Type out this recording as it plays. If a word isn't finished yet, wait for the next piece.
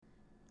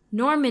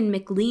Norman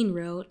MacLean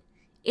wrote,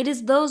 "It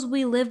is those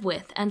we live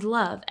with and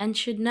love and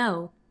should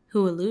know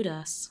who elude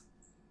us."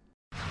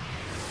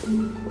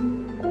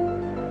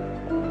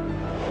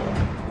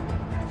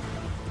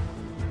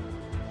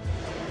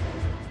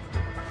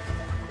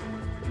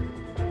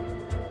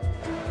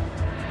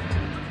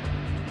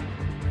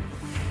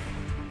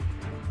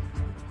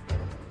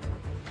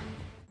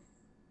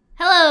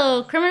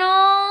 Hello,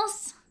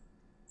 criminals!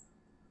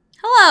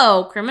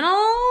 Hello, criminals!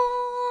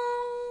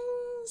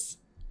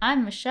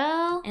 I'm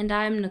Michelle. And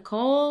I'm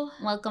Nicole.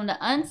 Welcome to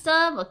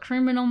Unsub, a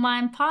Criminal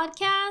Mind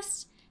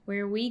podcast,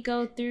 where we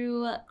go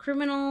through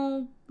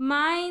Criminal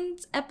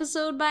Minds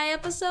episode by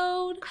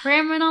episode.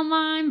 Criminal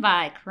Mind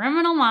by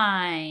Criminal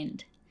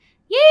Mind.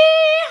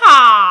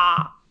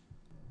 Yeehaw!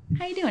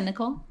 How you doing,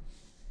 Nicole?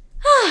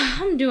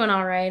 I'm doing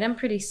all right. I'm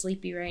pretty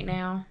sleepy right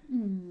now.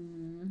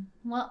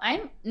 Well,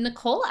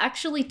 Nicole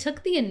actually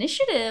took the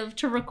initiative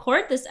to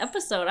record this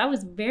episode. I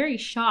was very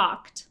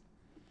shocked.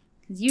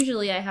 Because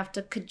usually I have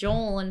to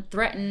cajole and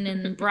threaten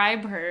and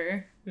bribe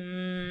her.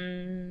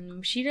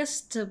 She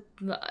just...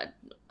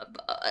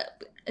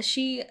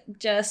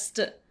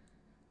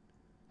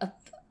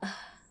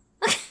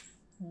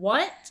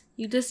 What?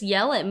 You just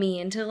yell at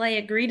me until I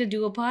agree to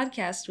do a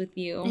podcast with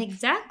you.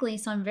 Exactly.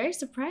 So I'm very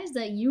surprised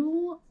that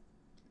you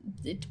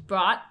did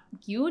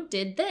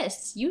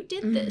this. You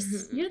did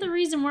this. You're the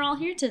reason we're all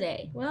here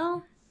today.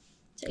 Well,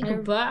 take a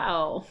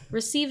bow.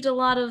 Received a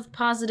lot of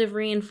positive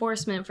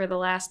reinforcement for the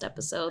last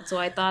episode, so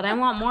I thought I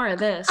want more of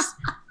this.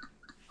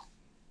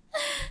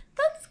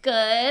 That's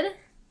good.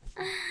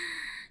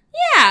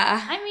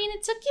 Yeah. I mean,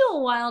 it took you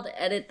a while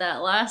to edit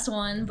that last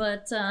one,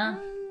 but No.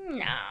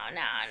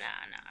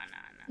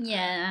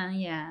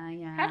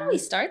 Yeah. How do we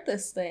start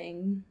this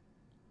thing?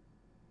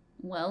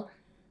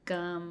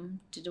 Welcome.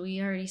 Did we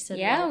already say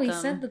Yeah, welcome? we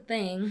said the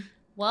thing.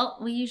 Well,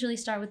 we usually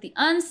start with the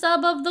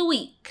unsub of the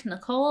week.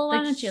 Nicole,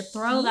 why don't you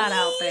throw that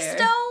out there?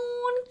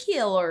 Keystone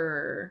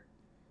Killer.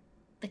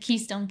 The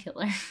Keystone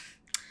Killer.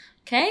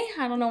 Okay,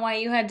 I don't know why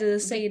you had to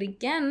say it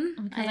again.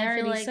 Because I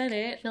already said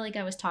it. I feel like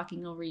I was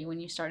talking over you when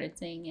you started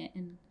saying it,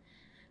 and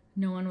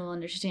no one will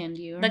understand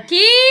you. The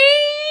Keystone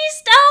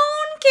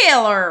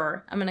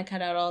Killer. I'm gonna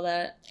cut out all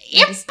that.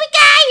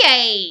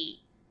 Yippee-ki-yay!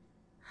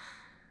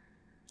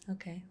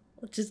 Okay,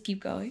 let's just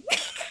keep going.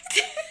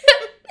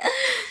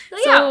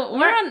 So yeah,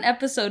 we're on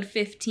episode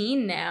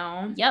 15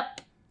 now.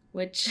 Yep.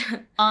 Which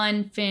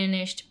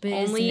unfinished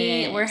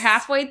business. We're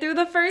halfway through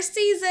the first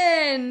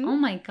season. Oh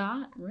my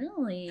god,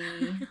 really?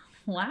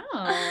 Wow.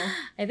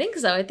 I think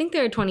so. I think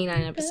there are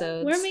 29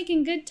 episodes. We're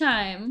making good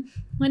time.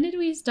 When did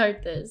we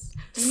start this?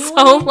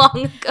 Long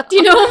ago. Do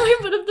you know when we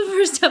put up the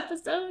first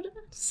episode?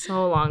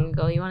 So long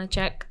ago. You want to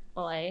check?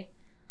 Are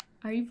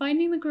you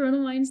finding the Corona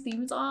Minds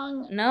theme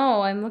song?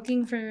 No, I'm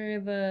looking for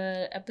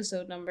the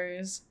episode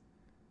numbers.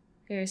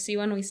 Here, see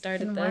when we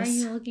started this. Why are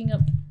you looking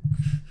up?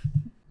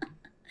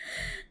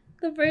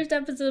 The first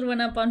episode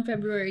went up on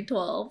February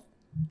 12th.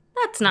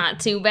 That's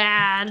not too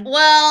bad.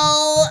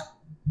 Well,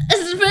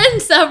 it's been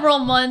several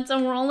months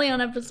and we're only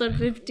on episode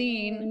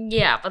 15.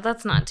 Yeah, but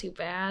that's not too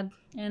bad.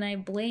 And I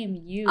blame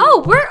you.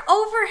 Oh, we're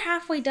over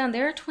halfway done.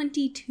 There are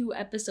 22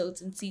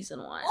 episodes in season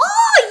 1.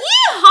 Oh,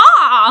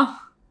 yeehaw!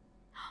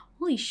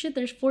 Holy shit,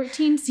 there's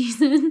 14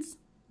 seasons.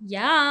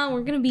 Yeah,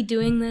 we're gonna be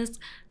doing this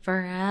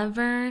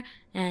forever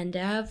and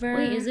ever.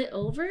 Wait, is it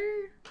over?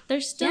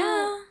 They're still...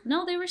 Yeah.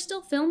 No, they were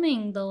still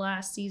filming the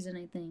last season,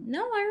 I think.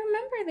 No, I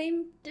remember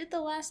they did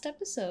the last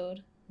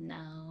episode.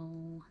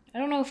 No. I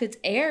don't know if it's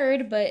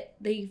aired, but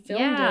they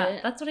filmed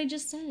it. That's what I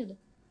just said.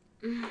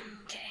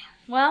 Okay.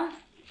 Well,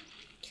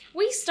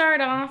 we start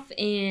off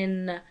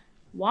in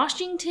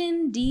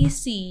Washington,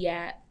 D.C.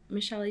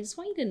 Michelle, I just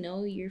want you to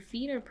know your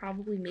feet are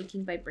probably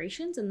making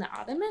vibrations in the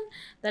ottoman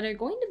that are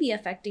going to be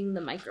affecting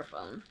the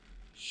microphone.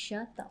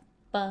 Shut the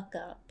fuck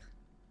up.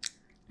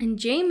 In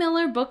J.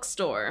 Miller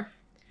Bookstore,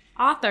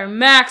 author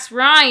Max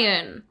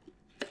Ryan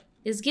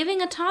is giving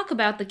a talk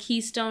about the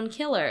Keystone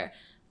Killer,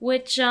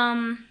 which,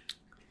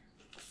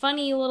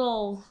 funny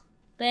little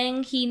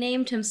thing, he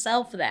named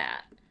himself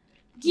that.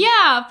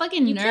 Yeah,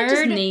 fucking you nerd. You can't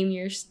just name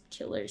your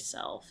killer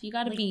self. You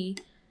gotta be...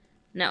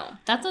 No.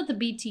 That's what the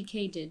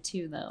BTK did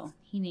too, though.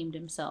 He named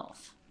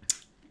himself.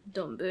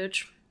 Dumb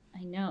bitch.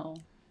 I know.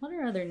 What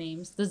are other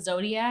names? The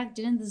Zodiac?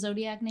 Didn't the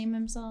Zodiac name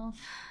himself?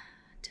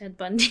 Ted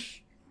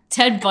Bundy.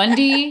 Ted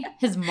Bundy?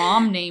 His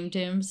mom named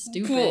him.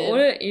 Stupid.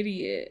 What an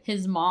idiot.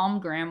 His mom,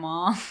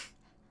 grandma.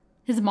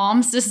 His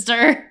mom's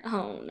sister.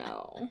 Oh,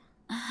 no.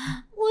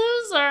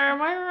 Loser,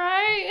 am I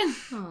right?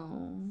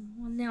 Oh,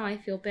 well, now I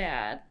feel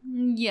bad.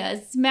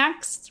 Yes,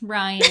 Max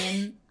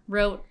Ryan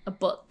wrote a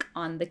book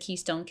on the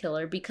Keystone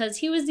Killer because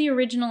he was the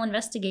original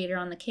investigator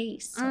on the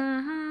case.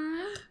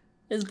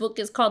 His book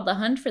is called The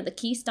Hunt for the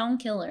Keystone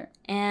Killer.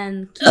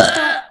 And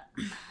Keystone...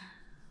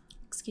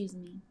 Excuse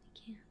me.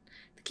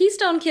 The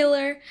Keystone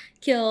Killer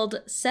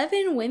killed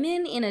 7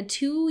 women in a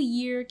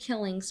 2-year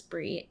killing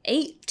spree.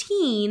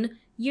 18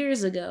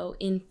 years ago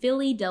in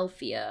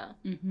Philadelphia.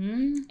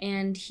 Mm-hmm.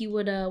 And he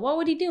would, what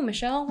would he do,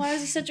 Michelle? Why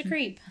was he such a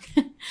creep?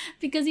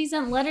 Because he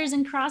sent letters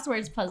and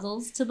crosswords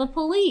puzzles to the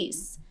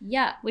police.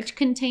 Yeah. Which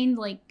contained,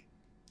 like,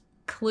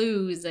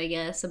 clues, I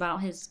guess,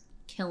 about his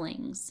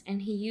killings.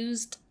 And he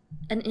used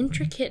an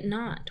intricate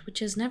knot, which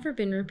has never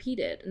been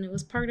repeated. And it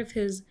was part of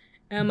his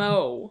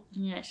M.O.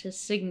 Yes, his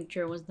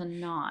signature was the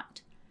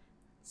knot.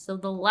 So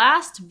the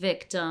last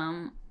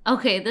victim...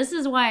 Okay, this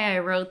is why I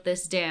wrote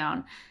this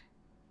down.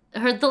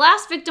 The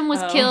last victim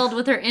was killed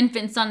with her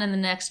infant son in the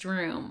next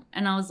room.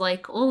 And I was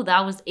like, oh,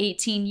 that was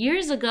 18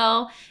 years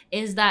ago.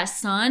 Is that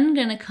son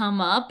gonna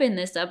come up in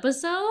this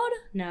episode?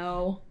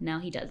 No. No,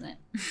 he doesn't.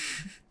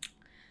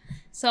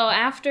 So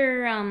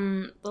after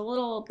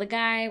the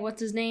guy,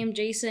 what's his name,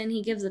 Jason,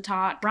 he gives a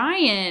talk.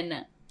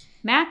 Ryan.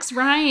 Max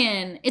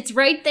Ryan. It's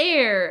right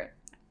there.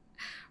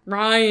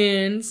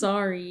 Ryan,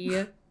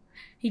 sorry.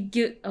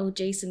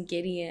 Jason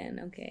Gideon,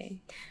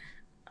 okay.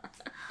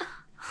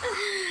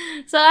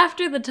 So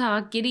after the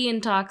talk,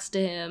 Gideon talks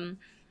to him.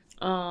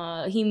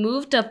 He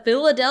moved to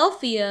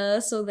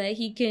Philadelphia so that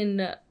he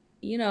can,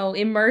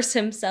 immerse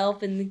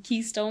himself in the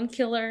Keystone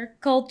Killer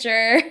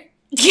culture.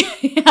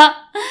 Yeah.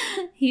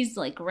 He's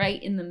like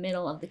right in the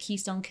middle of the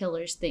Keystone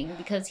Killers thing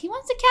because he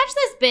wants to catch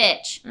this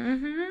bitch.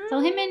 Mm-hmm. So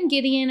him and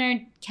Gideon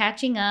are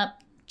catching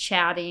up,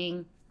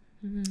 chatting,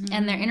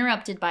 and they're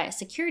interrupted by a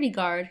security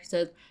guard who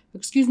says,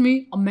 "Excuse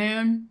me, a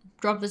man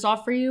dropped this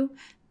off for you."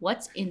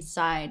 What's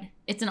inside?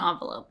 It's an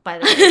envelope, by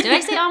the way. Did I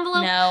say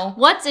envelope? No.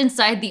 What's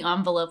inside the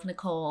envelope,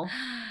 Nicole?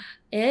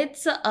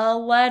 It's a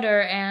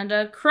letter and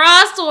a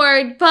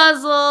crossword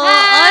puzzle.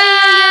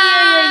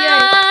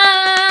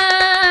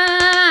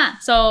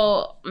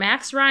 So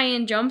Max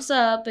Ryan jumps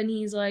up and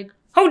he's like,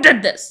 "Who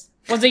did this?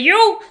 Was it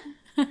you?"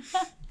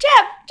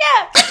 Jeff.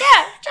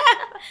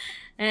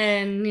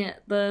 And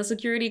the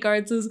security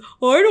guard says,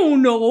 "I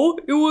don't know.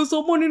 It was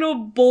someone in a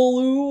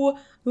blue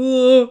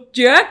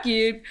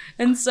jacket."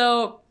 And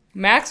so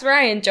Max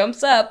Ryan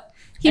jumps up.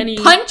 He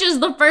punches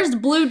the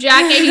first blue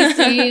jacket he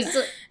sees.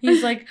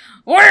 He's like,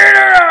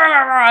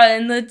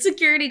 and the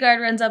security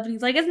guard runs up and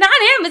he's like, "It's not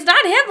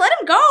him. Let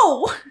him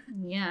go."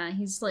 Yeah,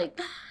 he's like,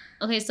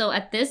 okay, so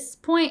at this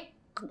point,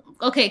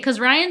 because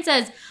Ryan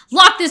says,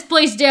 "Lock this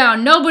place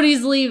down.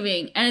 Nobody's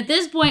leaving." And at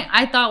this point,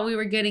 I thought we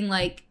were getting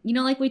like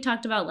we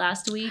talked about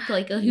last week,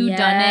 like a whodunit.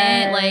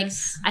 Yes.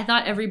 Like, I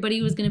thought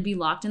everybody was going to be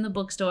locked in the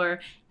bookstore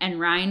and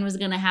Ryan was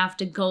going to have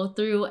to go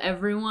through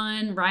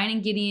everyone, Ryan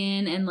and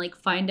Gideon, and like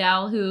find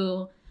out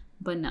who.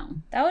 But no.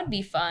 That would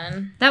be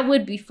fun. That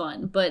would be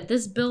fun. But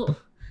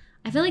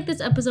I feel like this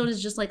episode is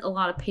just like a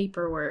lot of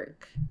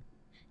paperwork.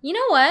 You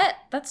know what?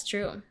 That's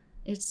true.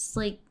 It's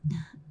like,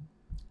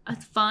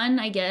 it's fun,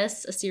 I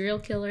guess. A serial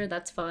killer,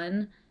 that's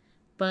fun.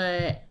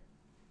 But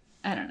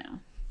I don't know.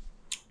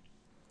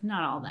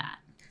 Not all that.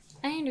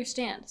 I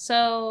understand.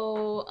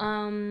 So,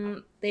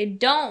 they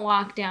don't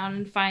walk down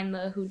and find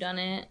the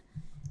whodunit.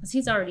 Because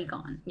he's already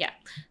gone. Yeah.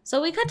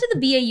 So we cut to the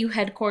BAU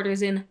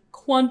headquarters in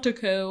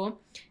Quantico.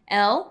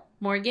 Elle,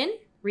 Morgan,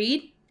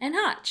 Reed, and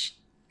Hotch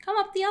come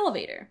up the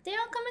elevator. They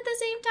all come at the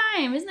same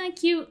time. Isn't that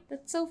cute?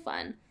 That's so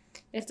fun.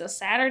 It's a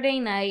Saturday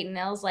night, and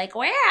Elle's like,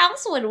 "Where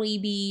else would we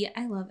be?"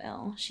 I love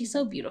Elle. She's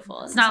so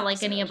beautiful. It's not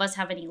like any of us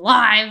have any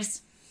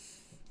lives.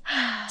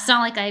 It's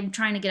not like I'm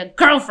trying to get a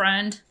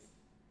girlfriend.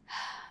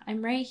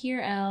 I'm right here,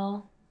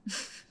 Elle.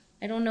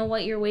 I don't know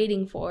what you're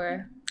waiting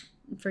for.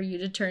 For you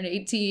to turn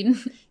 18.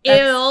 Ew.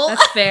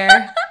 That's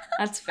fair.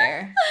 That's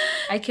fair.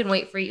 I can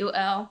wait for you,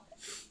 Elle.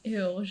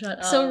 Ew, shut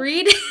up. So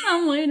Reed...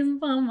 I'm waiting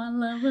for my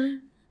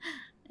lover.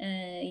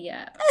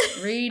 Yeah.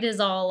 Reed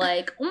is all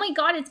like, "Oh my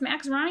god, it's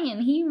Max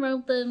Ryan. He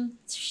wrote the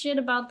shit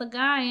about the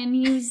guy and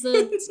he was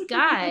the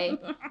guy."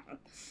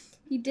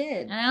 He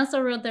did. And I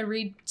also wrote that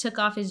Reed took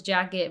off his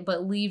jacket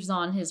but leaves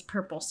on his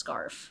purple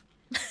scarf.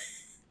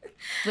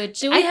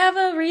 Which Do we have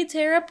a Reed's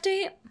hair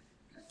update?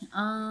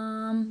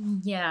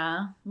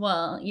 Yeah.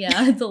 Well,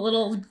 yeah, it's a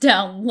little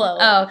down low.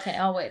 Oh, okay.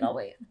 I'll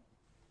wait.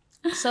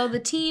 So the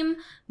team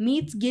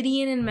meets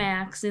Gideon and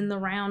Max in the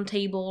round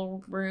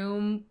table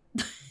room.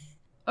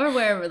 Or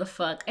wherever the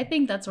fuck. I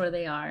think that's where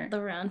they are.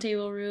 The round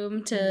table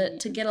room to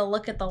get a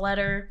look at the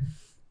letter.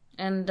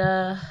 And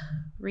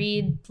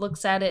Reed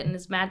looks at it and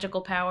his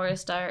magical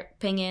powers start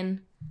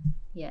pinging.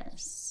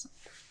 Yes.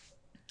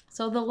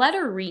 So the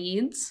letter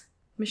reads,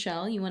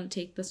 Michelle, you want to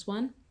take this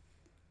one?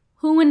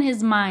 "Who in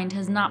his mind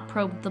has not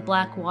probed the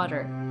black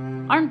water?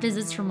 Aren't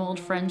visits from old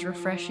friends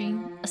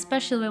refreshing?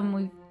 Especially when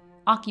we've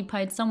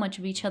occupied so much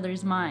of each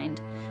other's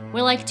mind.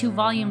 We're like 2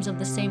 volumes of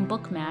the same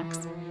book,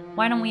 Max.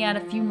 Why don't we add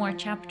a few more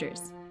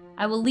chapters?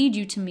 I will lead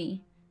you to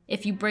me,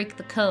 if you break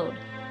the code.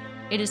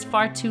 It is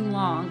far too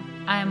long.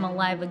 I am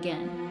alive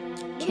again.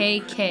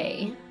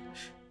 KK.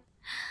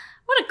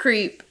 What a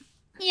creep.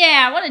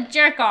 Yeah, what a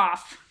jerk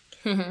off.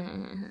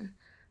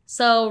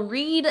 So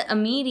Reed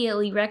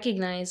immediately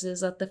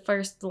recognizes that the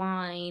first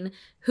line,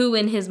 "Who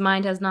in his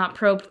mind has not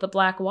probed the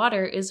black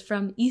water," is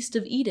from East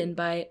of Eden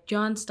by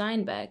John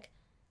Steinbeck.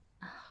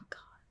 Oh, God.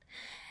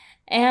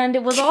 And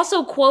it was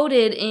also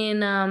quoted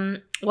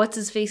in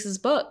What's-His-Face's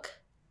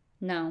book.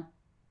 No.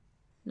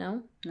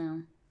 No?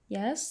 No.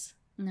 Yes?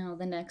 No,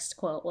 the next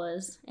quote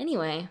was...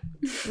 Anyway,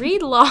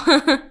 read law.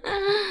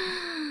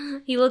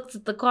 He looks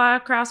at the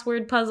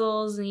crossword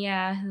puzzles, and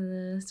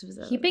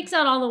He picks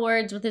out all the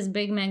words with his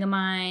big mega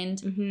mind.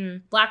 Mm-hmm.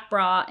 Black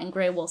bra and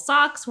gray wool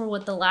socks were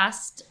what the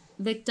last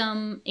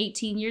victim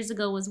 18 years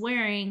ago was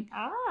wearing.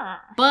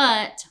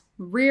 But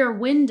rear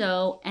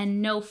window and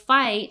no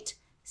fight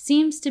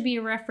seems to be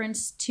a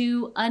reference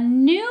to a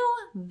new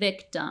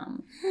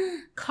victim.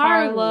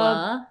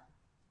 Carla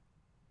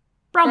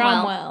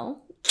Bromwell.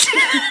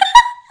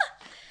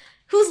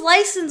 Whose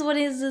license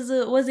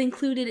was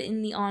included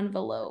in the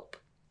envelope.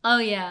 Oh,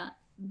 yeah.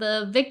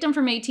 The victim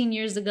from 18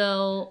 years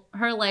ago,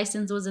 her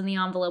license was in the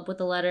envelope with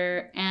the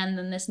letter, and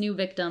then this new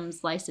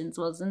victim's license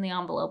was in the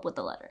envelope with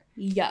the letter.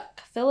 Yuck.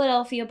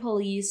 Philadelphia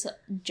police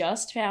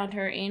just found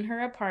her in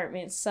her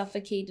apartment,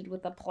 suffocated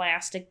with a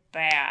plastic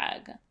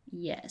bag.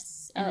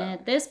 Yes. And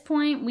at this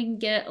point, we can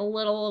get a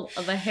little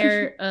of a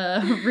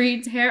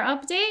Reed's hair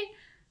update.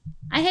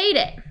 I hate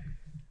it.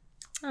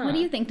 Oh. What do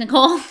you think,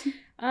 Nicole?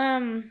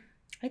 I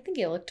think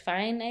it looked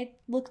fine. It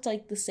looked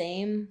like the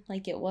same,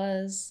 like it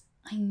was.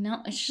 I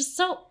know. It's just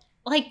so,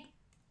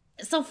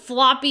 so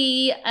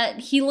floppy.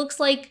 He looks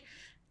like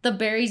the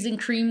berries and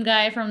cream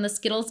guy from the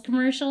Skittles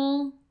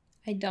commercial.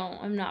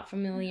 I'm not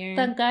familiar.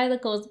 That guy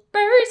that goes,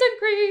 berries and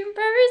cream,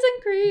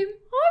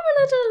 I'm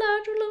a little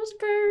lad who loves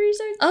berries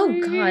and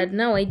cream. Oh, God,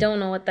 no, I don't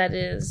know what that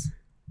is.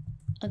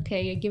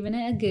 Okay, you're giving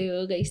it a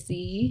goog, I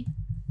see.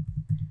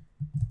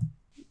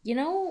 You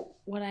know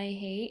what I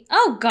hate?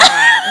 Oh,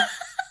 God!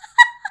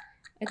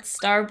 It's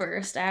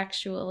Starburst,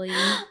 actually.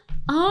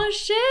 Oh,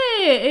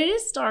 shit! It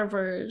is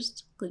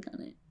Starburst. Click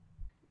on it.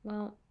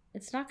 Well,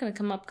 it's not gonna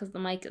come up because the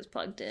mic is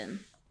plugged in.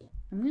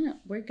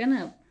 We're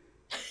gonna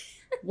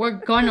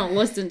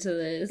listen to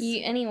this.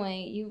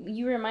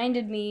 You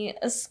reminded me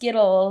of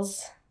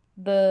Skittles.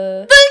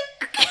 There's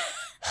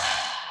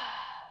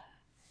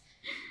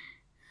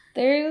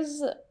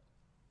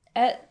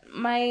at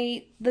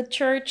the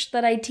church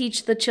that I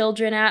teach the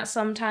children at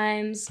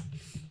sometimes,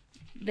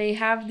 they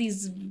have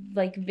these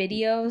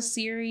video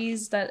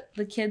series that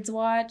the kids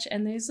watch,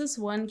 and there's this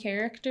one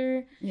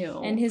character,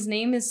 and his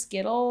name is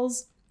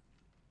Skittles.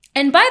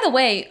 And by the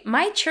way,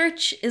 my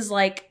church is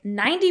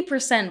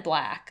 90%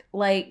 black.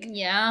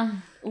 Yeah.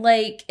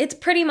 It's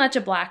pretty much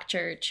a black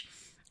church.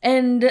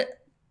 And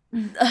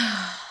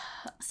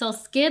so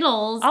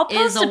Skittles I'll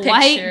post is a picture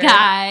white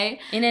guy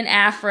in an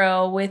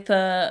afro with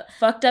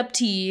fucked up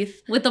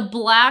teeth. With a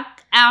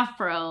black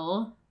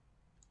afro.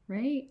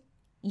 Right?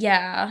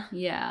 Yeah.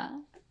 Yeah.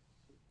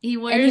 He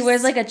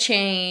wears a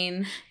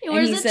chain.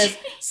 He says,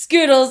 chain.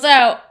 Skittles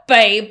out,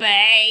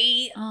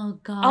 baby. Oh,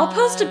 God. I'll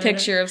post a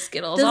picture of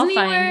Skittles. Doesn't he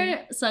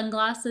wear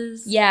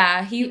sunglasses?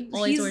 Yeah. He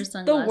always wears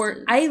sunglasses. The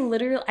worst.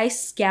 I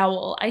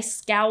scowl. I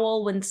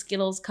scowl when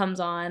Skittles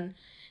comes on.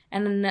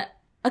 And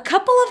a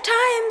couple of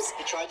times,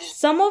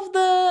 some of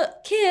the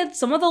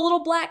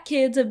little black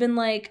kids have been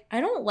like, I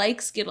don't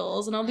like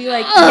Skittles. And I'll be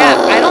like, yeah,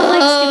 I don't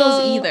like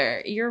Skittles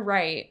either. You're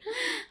right.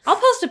 I'll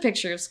post a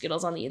picture of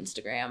Skittles on the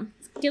Instagram.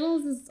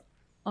 Skittles is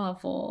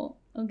awful.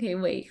 Okay,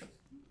 wait.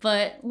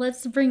 But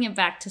let's bring it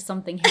back to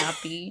something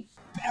happy.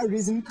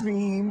 Berries and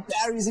cream,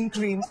 berries and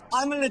cream.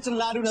 I'm a little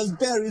lad who loves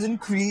berries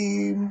and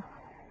cream.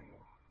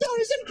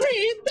 Berries and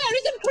cream,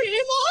 berries and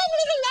cream. I'm a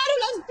little lad who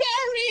loves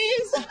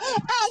berries and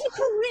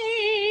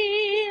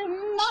cream.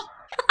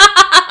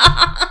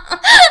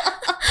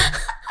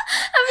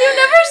 Have you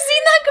never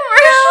seen that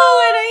commercial? No,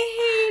 and I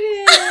hate it.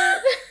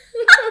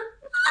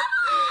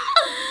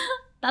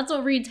 That's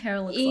what Reed's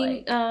hair looks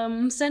like.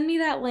 Send me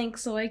that link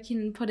so I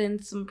can put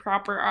in some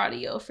proper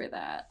audio for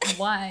that.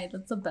 Why?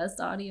 That's the best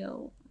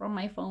audio from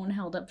my phone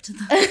held up to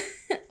the...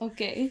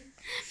 Okay.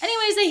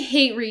 Anyways, I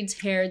hate Reed's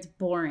hair. It's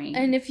boring.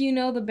 And if you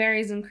know the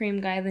berries and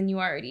cream guy, then you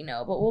already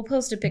know. But we'll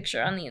post a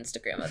picture on the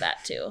Instagram of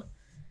that too.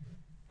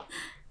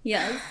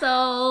 Yeah,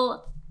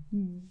 so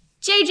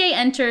JJ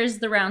enters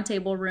the round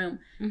table room,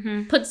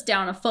 puts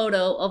down a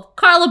photo of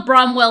Carla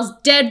Bromwell's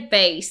dead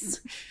face.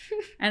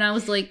 And I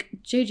was like,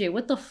 JJ,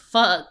 what the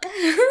fuck?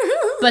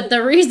 But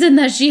the reason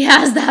that she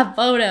has that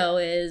photo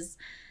is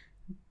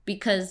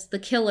because the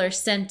killer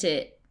sent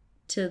it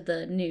to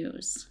the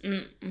news.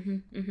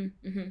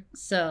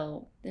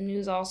 So the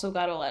news also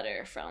got a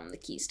letter from the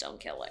Keystone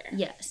Killer.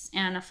 Yes,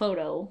 and a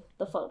photo.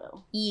 The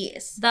photo.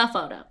 Yes. The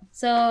photo.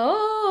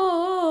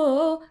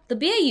 So the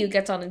BAU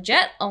gets on a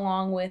jet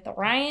along with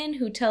Ryan,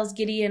 who tells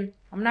Gideon,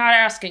 I'm not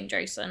asking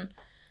Jason.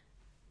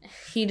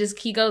 He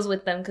goes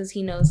with them because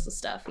he knows the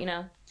stuff, you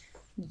know?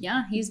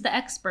 Yeah, he's the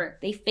expert.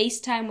 They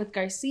FaceTime with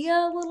Garcia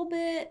a little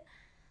bit.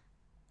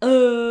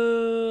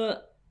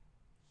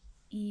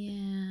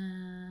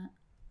 Yeah.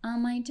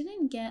 I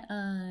didn't get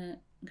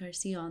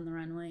Garcia on the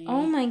runway.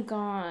 Oh my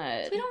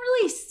god. We don't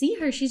really see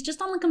her. She's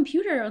just on the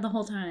computer the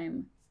whole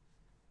time.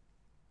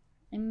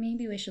 And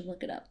maybe we should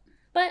look it up.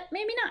 But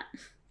maybe not.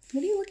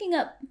 What are you looking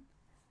up?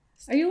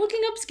 Are you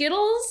looking up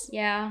Skittles?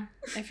 Yeah.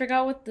 I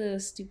forgot what the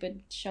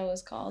stupid show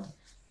is called.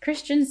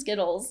 Christian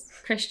Skittles.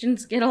 Christian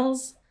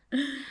Skittles?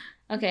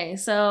 Okay,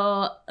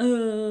 so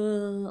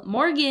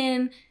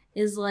Morgan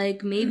is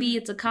like, maybe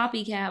it's a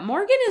copycat.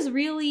 Morgan is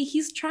really,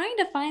 he's trying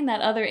to find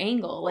that other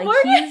angle. Like,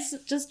 Morgan- he's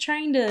just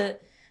trying to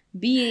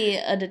be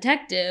a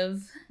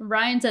detective.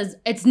 Ryan says,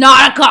 it's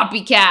not a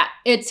copycat.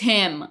 It's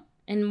him.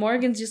 And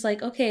Morgan's just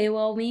like, okay,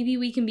 well, maybe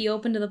we can be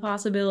open to the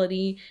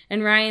possibility.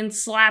 And Ryan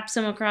slaps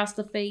him across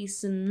the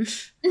face and...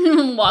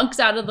 walks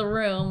out of the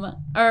room.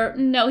 Or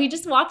no, he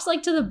just walks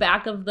like to the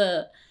back of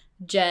the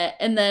jet,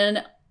 and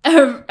then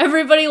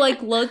everybody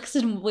like looks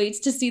and waits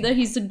to see that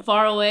he's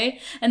far away,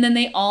 and then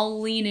they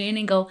all lean in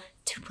and go,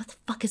 dude, what the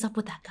fuck is up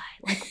with that guy?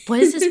 Like, what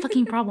is his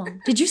fucking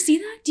problem? Did you see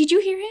that? Did you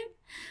hear him?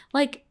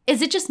 Like,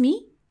 is it just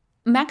me?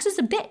 Max is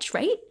a bitch,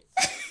 right?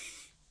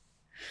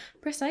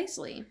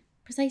 Precisely.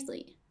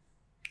 Precisely.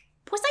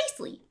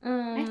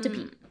 I have to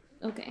pee.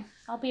 Okay.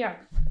 I'll be right.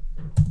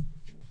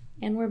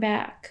 And we're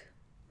back.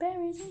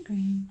 Berries and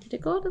cream. Did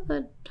it go to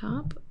the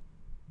top?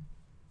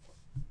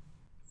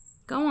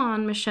 Go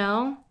on,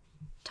 Michelle.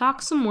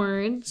 Talk some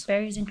words.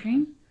 Berries and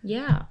cream?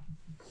 Yeah.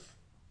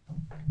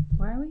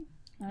 Where are we?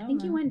 I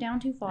think you went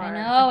down too far. I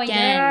know.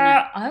 Again.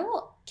 Yeah. I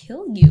will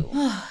kill you.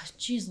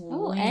 Jeez, I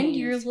will end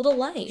your little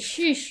life.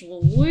 Sheesh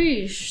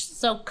Louise.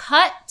 So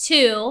cut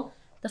to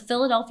the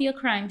Philadelphia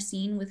crime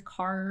scene with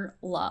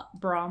Carla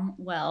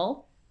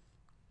Bromwell.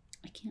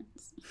 I can't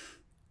see.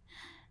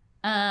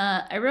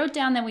 I wrote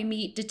down that we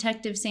meet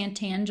Detective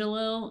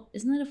Santangelo.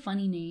 Isn't that a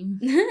funny name?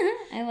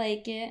 I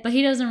like it. But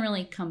he doesn't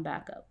really come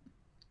back up.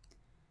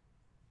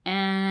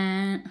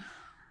 And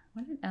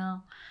what did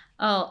Elle?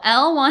 Oh,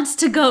 Elle wants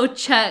to go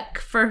check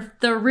for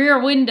the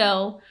rear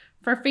window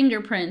for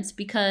fingerprints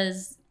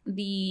because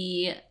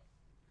the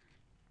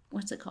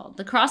what's it called?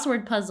 The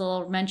crossword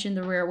puzzle mentioned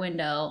the rear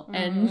window,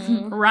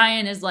 and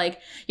Ryan is like,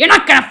 "You're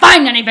not gonna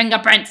find any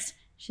fingerprints."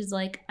 She's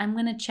like, "I'm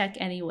gonna check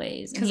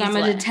anyways," because I'm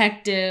a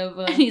detective.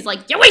 And he's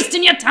like, "You're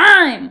wasting your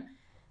time."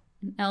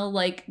 And Elle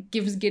like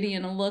gives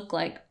Gideon a look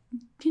like,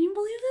 "Can you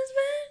believe this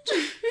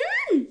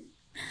bitch?"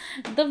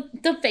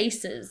 the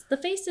faces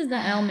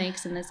that Elle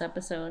makes in this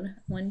episode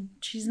when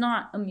she's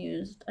not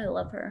amused. I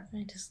love her.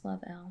 I just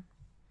love Elle.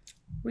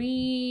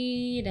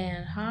 Reed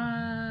and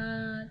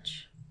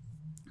Hodge.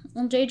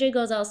 Well, JJ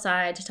goes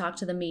outside to talk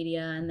to the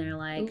media, and they're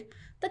like,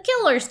 "The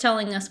killer's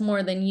telling us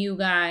more than you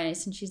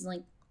guys." And she's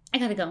like, "I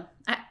gotta go.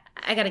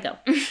 I gotta go."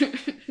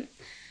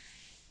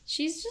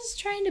 She's just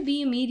trying to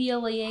be a media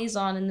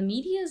liaison, and the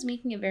media is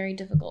making it very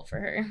difficult for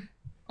her.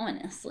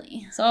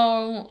 Honestly.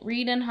 So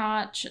Reed and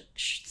Hodge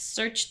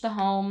search the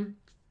home,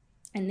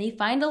 and they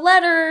find a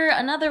letter,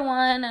 another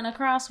one, and a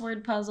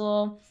crossword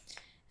puzzle.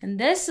 And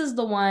this is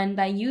the one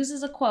that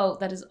uses a quote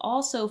that is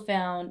also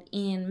found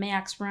in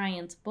Max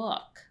Ryan's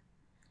book.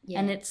 Yeah.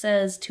 And it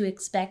says to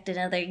expect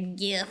another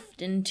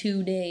gift in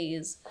 2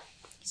 days.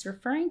 He's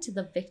referring to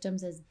the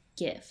victims as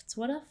gifts.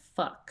 What a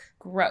fuck.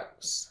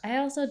 Gross. I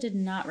also did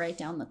not write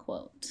down the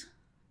quote.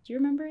 Do you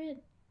remember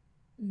it?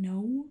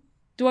 No.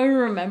 Do I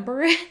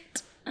remember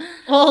it?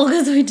 Well,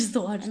 because we just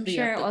watched I'm the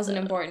sure episode. It wasn't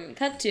important.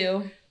 Cut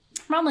to.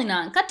 Probably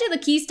not. Cut to the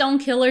Keystone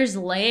Killer's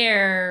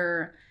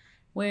lair,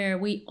 where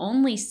we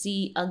only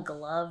see a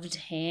gloved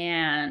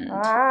hand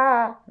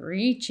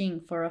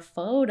reaching for a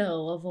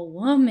photo of a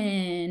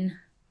woman.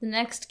 The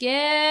next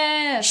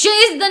gift.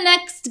 She's the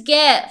next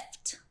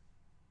gift.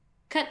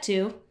 Cut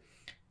to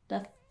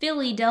the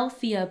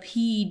Philadelphia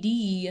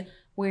PD,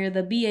 where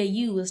the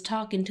BAU is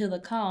talking to the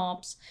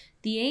cops.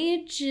 The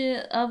age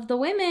of the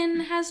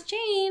women has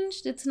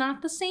changed. It's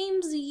not the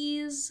same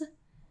Z's.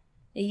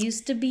 It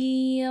used to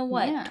be,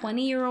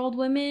 20-year-old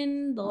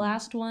women? The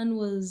last one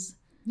was...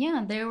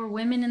 Yeah, there were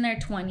women in their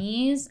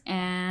 20s,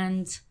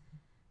 and...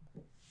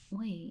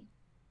 Wait.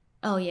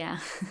 Oh, yeah.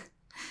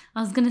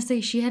 I was going to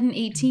say she had an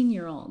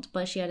 18-year-old,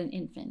 but she had an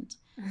infant.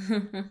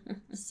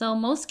 So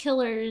most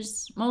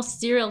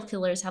serial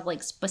killers have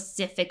like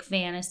specific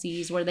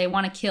fantasies where they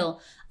want to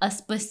kill a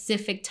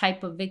specific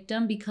type of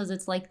victim because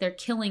it's like they're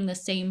killing the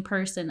same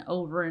person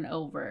over and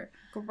over.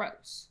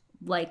 Gross.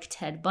 Like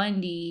Ted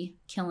Bundy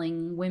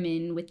killing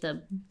women with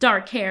the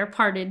dark hair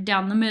parted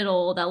down the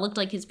middle that looked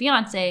like his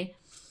fiance.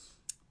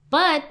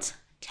 But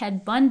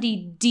Ted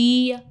Bundy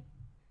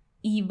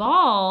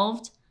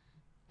de-evolved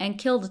and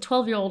killed a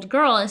 12-year-old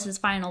girl as his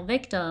final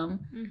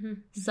victim. Mm-hmm.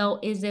 So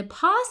is it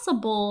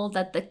possible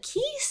that the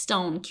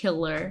Keystone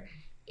Killer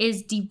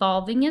is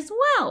devolving as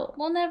well?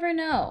 We'll never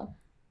know.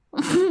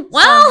 We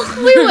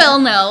will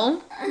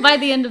know by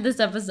the end of this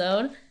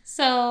episode.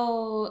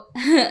 So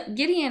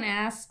Gideon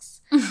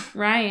asks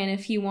Ryan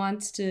if he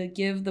wants to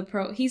give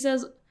the he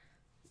says,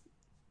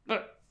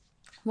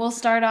 we'll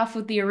start off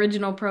with the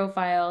original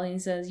profile. He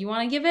says, "You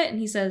want to give it?" And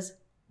he says,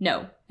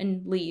 "No,"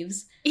 and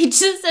leaves. He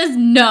just says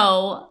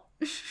no.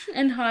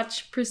 And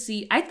Hotch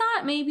proceed. I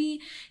thought maybe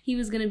he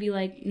was going to be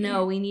like,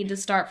 "No, we need to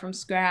start from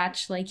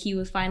scratch." Like he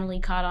was finally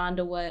caught on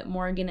to what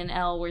Morgan and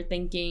Elle were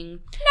thinking.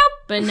 Nope.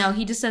 But no,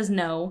 he just says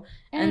no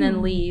and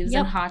then leaves. Yep.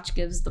 And Hotch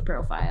gives the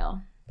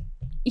profile.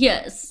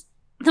 Yes.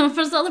 The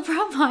first other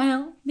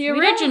profile. The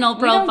original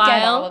we don't get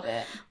profile. all of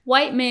it.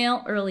 White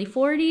male, early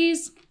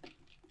 40s.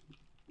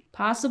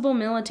 Possible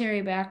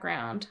military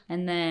background.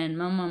 And then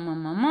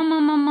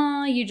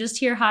you just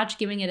hear Hotch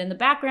giving it in the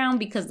background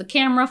because the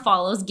camera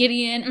follows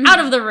Gideon out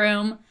of the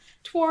room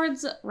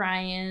towards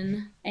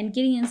Ryan. And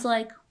Gideon's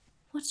like,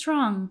 what's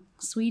wrong,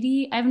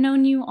 sweetie? I've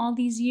known you all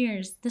these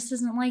years. This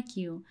isn't like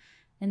you.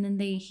 And then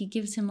he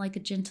gives him like a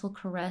gentle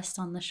caress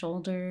on the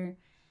shoulder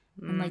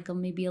and like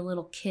maybe a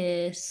little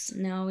kiss.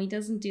 No, he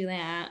doesn't do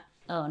that.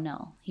 Oh,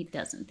 no, he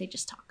doesn't. They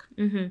just talk.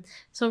 Mm-hmm.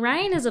 So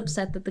Ryan is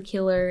upset that the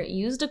killer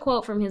used a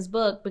quote from his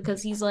book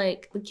because he's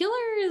like, the killer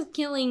is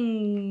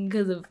killing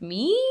because of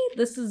me?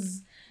 This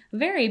is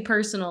very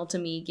personal to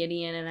me,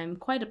 Gideon, and I'm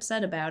quite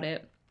upset about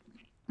it.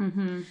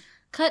 Mm-hmm.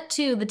 Cut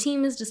to, the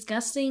team is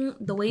discussing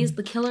the ways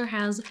the killer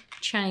has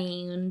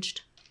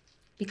changed.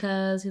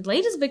 Because his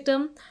latest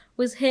victim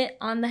was hit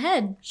on the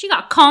head. She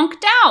got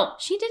conked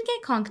out. She did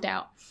get conked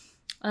out.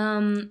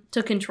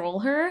 To control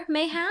her,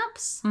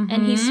 mayhaps. Mm-hmm.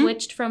 And he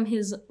switched from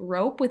his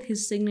rope with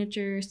his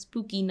signature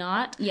spooky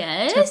knot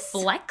Yes. to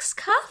flex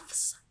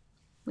cuffs,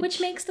 which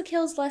makes the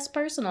kills less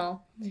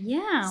personal.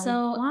 Yeah.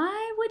 So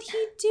why would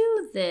he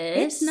do this?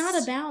 It's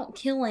not about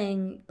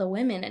killing the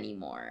women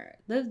anymore.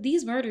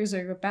 These murders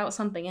are about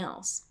something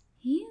else.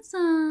 He's, I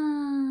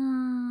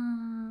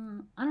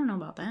don't know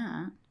about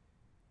that.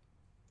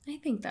 I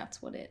think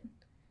that's what it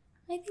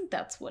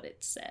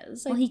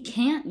says. Well, he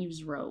can't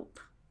use rope.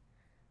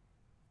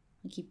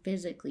 Like, he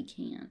physically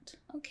can't.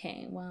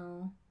 Okay,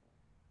 well,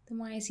 then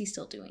why is he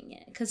still doing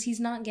it? Because he's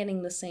not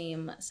getting the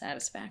same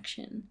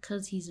satisfaction.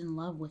 Because he's in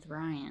love with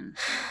Ryan.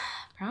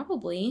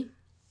 Probably.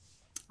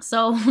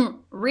 So,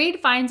 Reed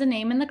finds a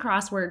name in the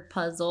crossword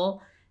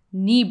puzzle.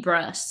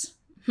 Nebrus.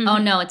 Oh,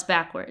 no, it's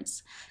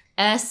backwards.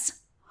 S.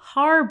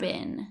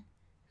 Harbin.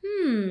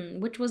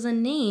 Which was a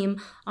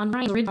name on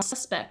Ryan's original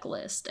suspect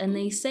list. And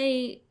they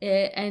say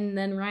it, and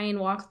then Ryan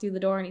walks through the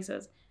door and he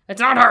says,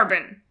 "It's not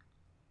Harbin."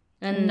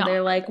 And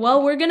they're like,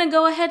 well, we're going to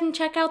go ahead and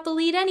check out the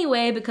lead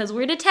anyway because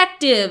we're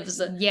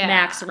detectives, Yeah.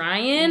 Max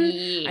Ryan.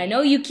 Yeah. I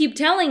know you keep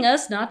telling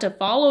us not to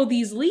follow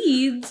these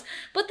leads,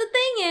 but the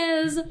thing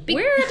is,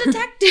 we're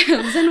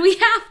detectives and we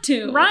have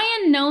to.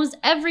 Ryan knows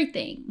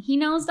everything. He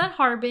knows that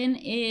Harbin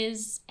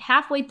is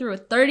halfway through a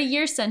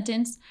 30-year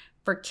sentence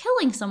for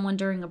killing someone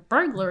during a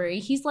burglary.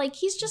 He's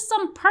just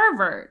some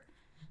pervert.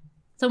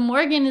 So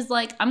Morgan is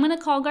like, I'm going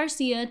to call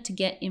Garcia to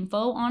get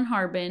info on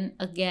Harbin.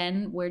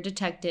 Again, we're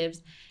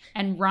detectives.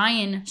 And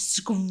Ryan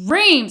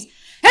screams,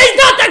 "He's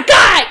not the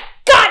guy!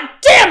 God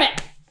damn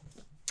it!"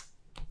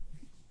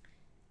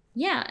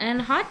 Yeah,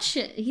 and Hotch,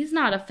 he's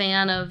not a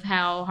fan of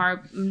how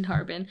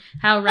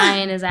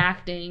Ryan is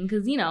acting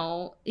because,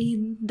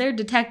 they're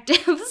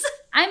detectives.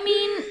 I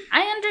mean,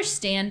 I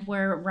understand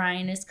where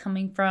Ryan is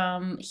coming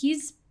from.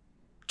 He's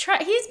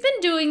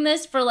been doing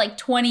this for like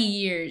 20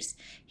 years.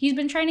 He's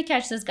been trying to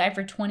catch this guy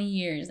for 20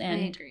 years.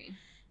 And I agree.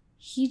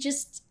 He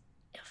just...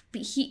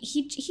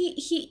 He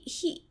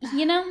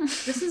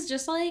This is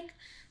just like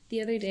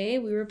the other day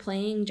we were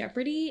playing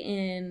Jeopardy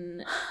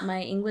in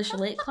my English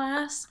lit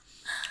class,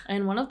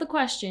 and one of the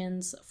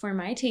questions for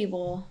my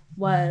table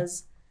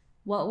was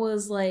what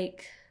was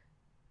like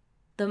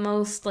the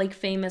most like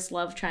famous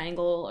love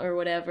triangle or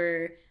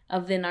whatever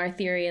of an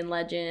Arthurian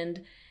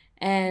legend,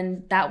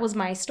 and that was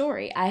my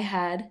story. I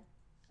had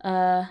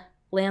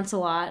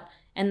Lancelot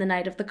and the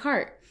Knight of the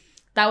Cart.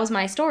 That was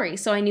my story,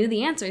 so I knew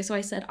the answer. So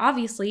I said,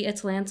 obviously,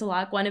 it's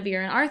Lancelot,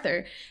 Guinevere, and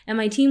Arthur. And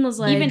my team was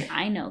like... Even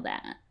I know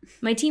that.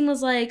 My team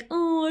was like,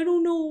 oh, I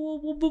don't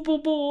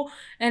know.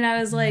 And I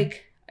was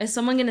like, is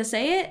someone going to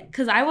say it?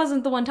 Because I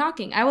wasn't the one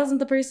talking. I wasn't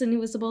the person who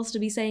was supposed to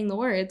be saying the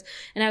words.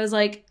 And I was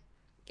like,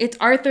 it's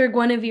Arthur,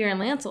 Guinevere, and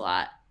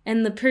Lancelot.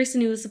 And the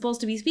person who was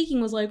supposed to be speaking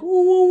was like,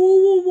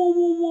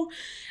 whoa.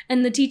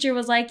 And the teacher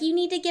was like, you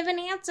need to give an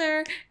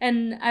answer.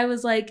 And I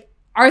was like,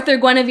 Arthur,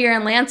 Guinevere,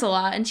 and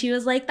Lancelot. And she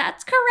was like,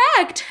 that's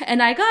correct. And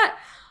I got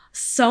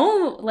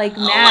so, like,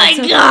 mad.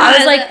 Oh my God. I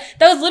was like,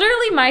 that was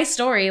literally my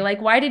story.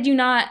 Like, why did you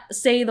not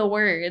say the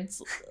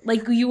words?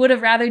 Like, you would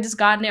have rather just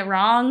gotten it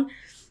wrong.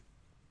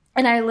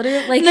 And I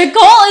literally, like...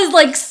 Nicole is,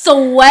 like,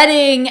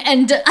 sweating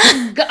and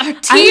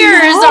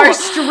tears are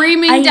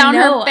streaming down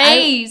her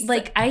face.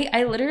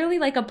 I literally,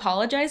 like,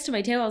 apologized to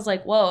my table. I was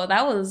like, whoa,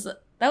 that was,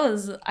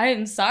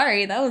 I'm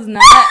sorry. That was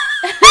not...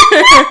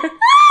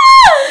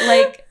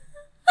 like...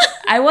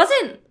 I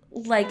wasn't,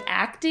 like,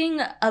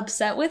 acting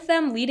upset with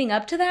them leading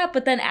up to that,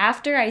 but then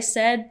after I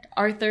said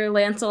Arthur,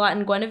 Lancelot,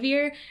 and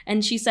Guinevere,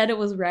 and she said it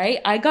was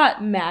right, I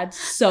got mad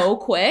so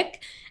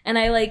quick, and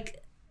I,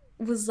 like,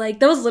 was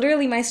like, that was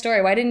literally my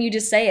story. Why didn't you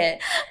just say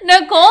it?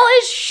 Nicole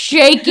is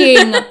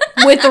shaking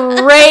with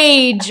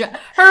rage.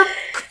 Her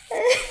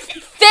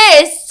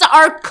fists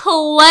are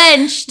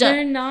clenched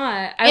They're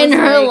not. in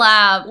her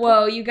lap.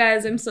 Whoa, you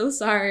guys, I'm so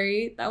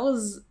sorry. That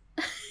was...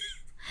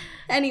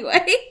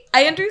 Anyway,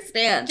 I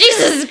understand.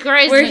 Jesus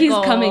Christ, Where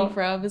Nicole. he's coming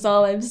from is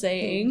all I'm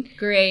saying.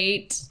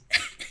 Great.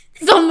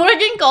 So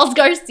Morgan calls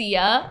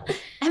Garcia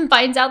and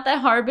finds out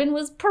that Harbin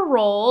was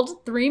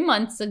paroled 3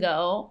 months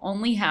ago,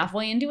 only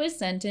halfway into his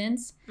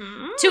sentence.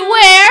 To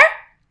where?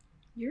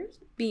 You're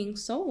being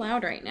so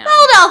loud right now.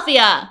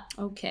 Philadelphia.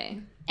 Okay.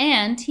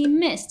 And he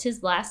missed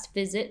his last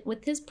visit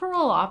with his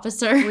parole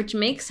officer. Which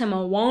makes him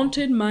a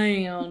wanted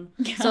man.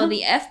 Yeah. So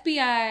the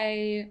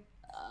FBI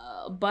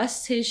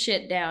busts his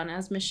shit down,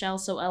 as Michelle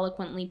so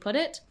eloquently put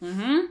it.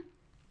 Mm-hmm.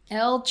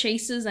 Elle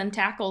chases and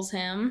tackles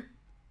him.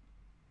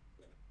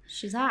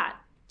 She's hot.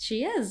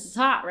 She is. It's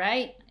hot,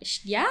 right?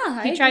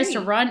 Yeah, He tries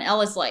to run.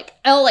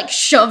 Elle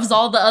shoves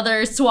all the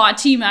other SWAT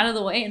team out of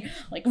the way and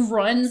like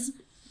runs.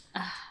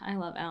 I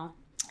love Elle.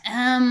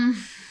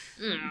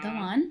 Go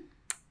on.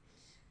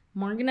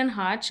 Morgan and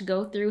Hotch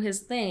go through his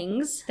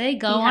things. They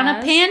go on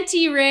a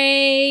panty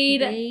raid.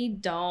 They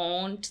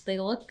don't. They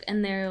look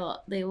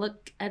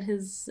at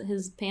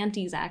his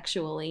panties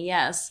actually,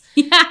 yes.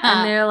 Yeah.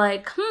 And they're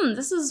like,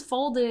 this is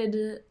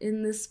folded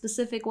in this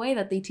specific way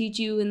that they teach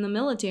you in the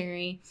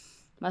military.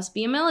 Must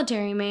be a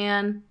military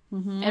man.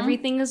 Mm-hmm.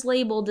 Everything is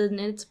labeled in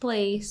its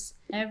place.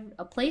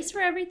 A place for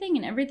everything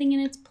and everything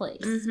in its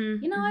place.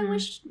 Mm-hmm, You know, I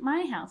wish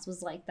my house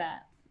was like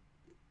that.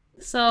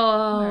 So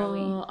are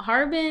we?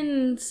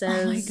 Harbin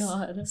says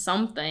God.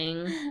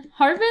 something.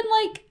 Harbin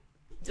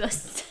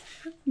just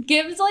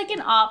gives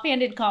an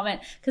offhanded comment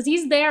because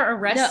he's there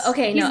arrested.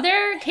 He's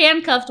there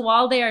handcuffed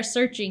while they are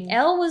searching.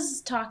 Elle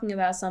was talking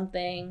about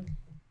something.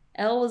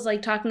 Elle was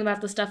talking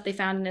about the stuff they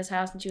found in his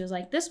house, and she was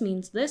like, "This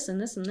means this and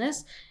this and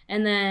this."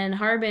 And then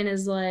Harbin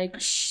is like,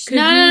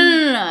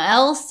 No.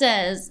 Elle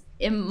says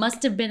it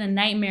must have been a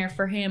nightmare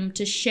for him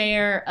to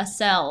share a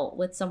cell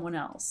with someone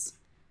else.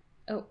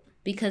 Oh.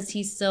 Because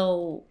he's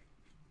so,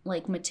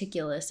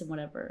 meticulous and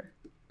whatever.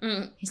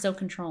 Mm. He's so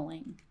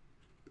controlling.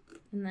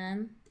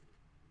 And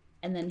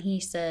then he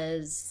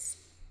says,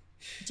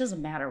 it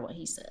doesn't matter what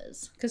he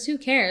says. because who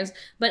cares?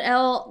 But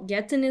Elle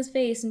gets in his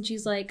face, and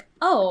she's like,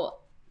 "Oh,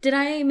 did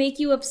I make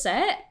you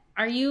upset?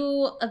 Are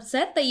you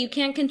upset that you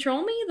can't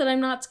control me? That I'm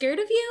not scared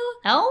of you?"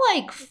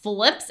 Elle,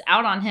 flips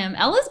out on him.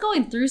 Elle is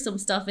going through some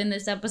stuff in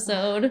this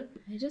episode.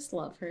 I just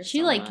love her.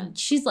 She's so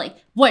much. like,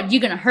 what, you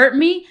gonna hurt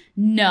me?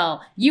 No,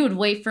 you would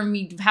wait for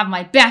me to have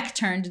my back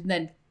turned and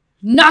then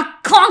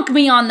clonk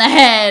me on the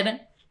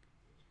head.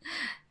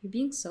 You're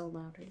being so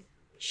loud.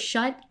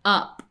 Shut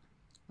up.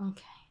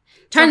 Okay.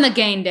 Turn the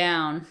gain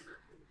down.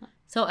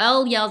 So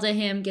Elle yells at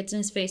him, gets in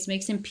his face,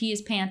 makes him pee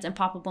his pants and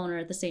pop a boner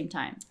at the same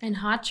time. And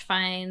Hotch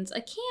finds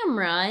a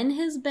camera in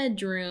his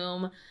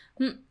bedroom.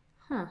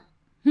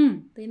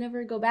 They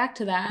never go back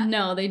to that.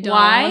 No, they don't.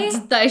 Why?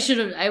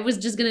 I was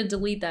just gonna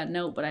delete that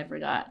note, but I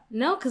forgot.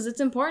 No, because it's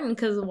important.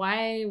 Because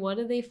what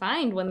do they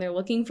find when they're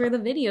looking for the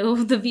video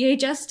of the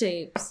VHS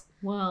tapes?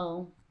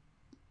 Well,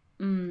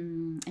 I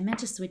meant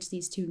to switch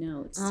these two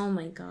notes. Oh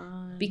my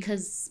god.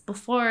 Because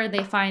before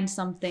they find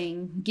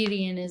something,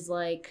 Gideon is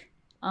like,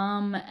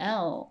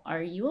 Elle,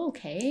 are you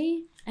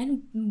okay?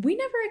 And we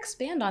never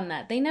expand on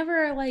that. They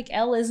never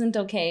Elle isn't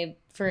okay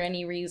for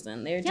any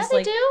reason. They're just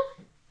they do.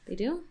 They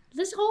do?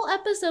 This whole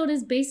episode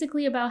is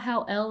basically about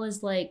how Elle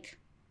is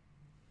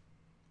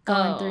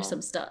going through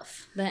some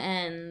stuff. The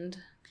end.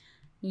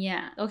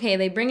 Yeah. Okay,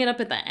 they bring it up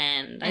at the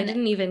end. I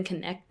didn't even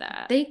connect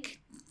that.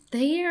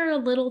 They are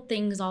little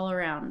things all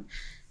around.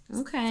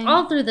 Okay.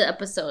 All through the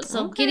episode.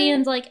 So Okay.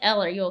 Gideon's like,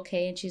 Elle, are you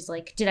okay? And she's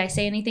like, did I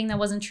say anything that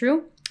wasn't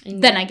true?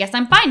 Then I guess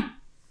I'm fine.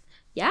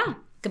 Yeah.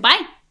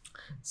 Goodbye.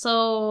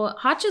 So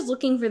Hotch is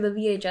looking for the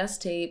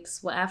VHS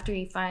tapes after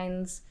he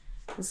finds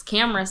this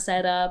camera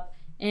set up,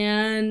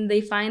 and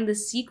they find the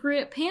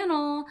secret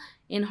panel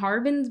in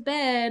Harbin's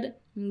bed.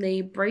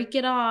 They break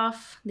it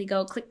off. They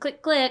go click,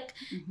 click, click,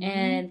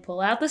 and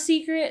pull out the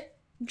secret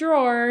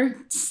drawer.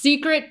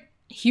 Secret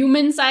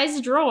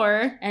human-sized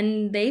drawer.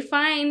 And they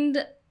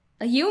find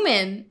a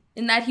human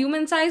in that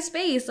human-sized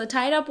space, a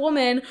tied-up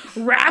woman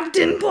wrapped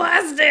in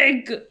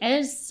plastic. It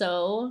is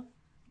so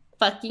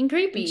fucking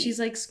creepy. And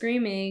she's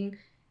screaming,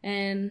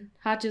 and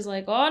Hotch is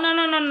like, "Oh,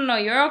 no,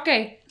 you're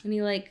okay." And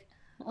he oh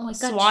my God.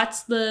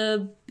 swats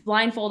the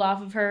blindfold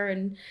off of her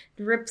and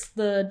rips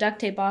the duct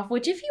tape off,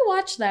 which if you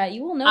watch that,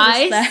 you will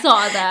notice I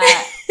saw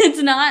that.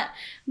 it's not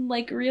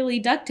really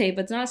duct tape.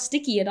 It's not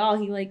sticky at all.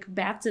 He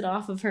bats it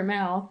off of her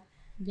mouth.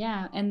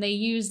 Yeah, and they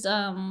used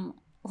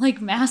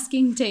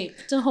masking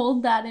tape to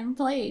hold that in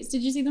place.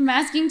 Did you see the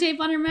masking tape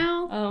on her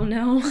mouth? Oh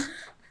no.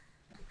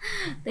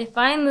 They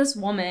find this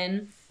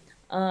woman,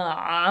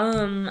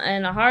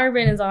 and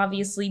Harbin is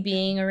obviously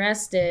being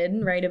arrested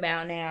right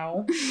about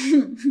now.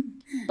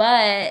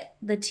 But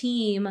the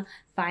team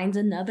finds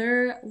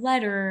another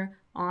letter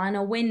on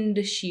a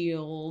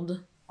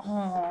windshield.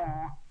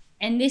 Oh.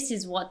 And this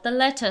is what the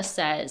letter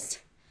says.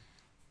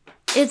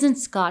 Isn't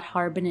Scott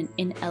Harbin an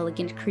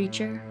inelegant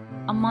creature?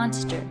 A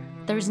monster.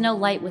 There's no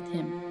light with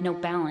him, no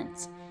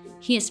balance.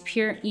 He is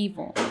pure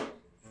evil.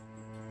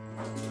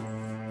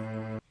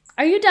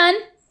 Are you done?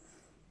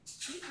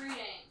 Keep reading.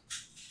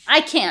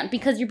 I can't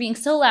because you're being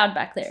so loud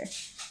back there.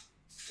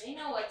 They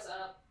know what's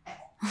up.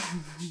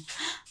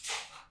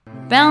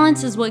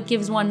 Balance is what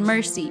gives one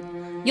mercy.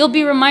 You'll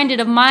be reminded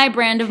of my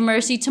brand of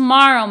mercy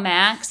tomorrow,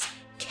 Max.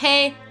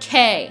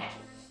 KK.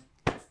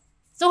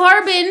 So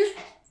Harbin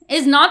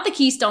is not the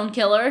Keystone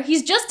Killer.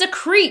 He's just a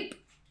creep.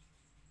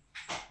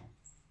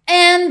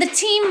 And the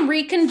team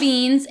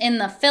reconvenes in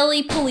the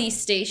Philly police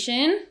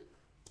station.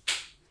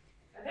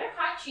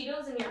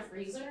 Cheetos in your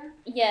freezer?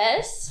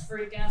 Yes.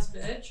 Freak ass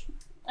bitch.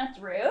 That's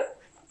rude.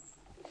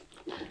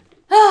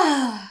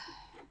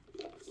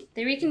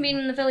 They reconvene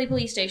in the Philly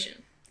police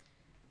station.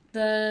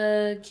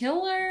 The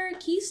killer,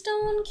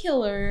 Keystone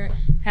Killer,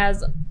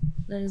 that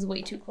is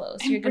way too close.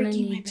 You're gonna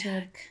need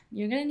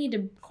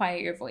to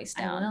quiet your voice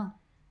down.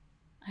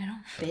 I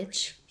don't,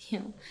 bitch.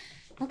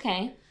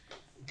 Okay.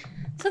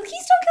 So the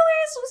Keystone Killer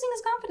is losing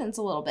his confidence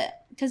a little bit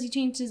because he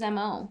changed his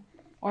MO.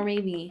 Or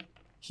maybe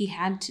he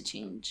had to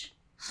change.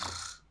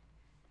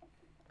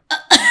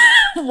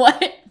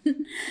 What?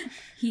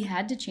 He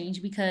had to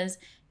change because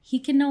he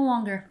can no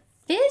longer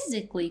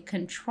physically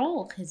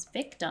control his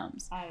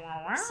victims.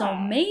 So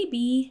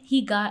maybe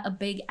he got a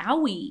big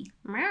owie.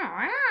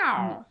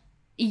 Meow.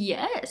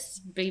 Yes,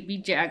 baby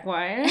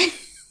jaguar.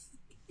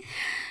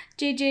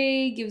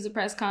 JJ gives a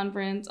press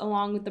conference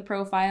along with the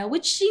profile,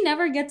 which she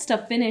never gets to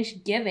finish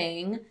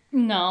giving.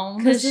 No.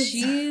 Because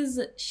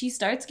she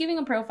starts giving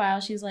a profile.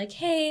 She's like,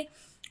 hey,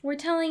 we're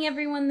telling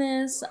everyone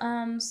this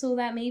so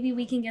that maybe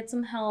we can get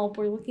some help.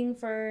 We're looking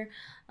for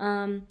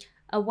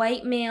a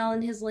white male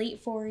in his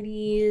late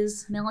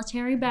 40s.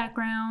 Military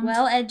background.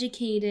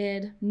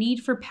 Well-educated.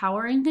 Need for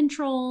power and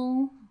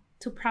control.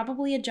 So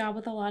probably a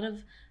job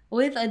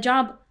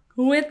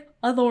with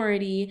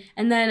authority.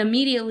 And then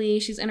immediately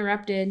she's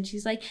interrupted and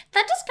she's like,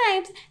 that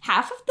describes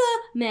half of the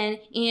men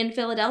in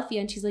Philadelphia.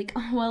 And she's like,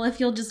 oh, well, if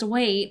you'll just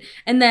wait.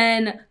 And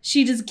then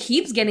she just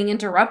keeps getting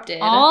interrupted.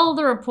 All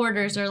the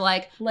reporters are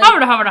like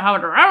yeah,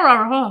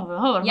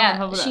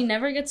 she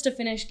never gets to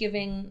finish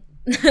giving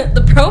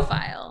the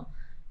profile.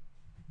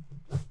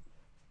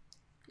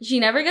 She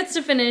never gets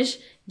to finish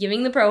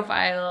giving the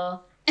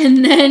profile.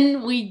 And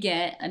then we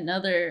get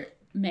another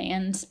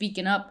man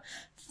speaking up,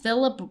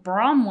 Philip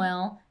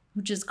Bromwell,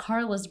 which is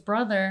Carla's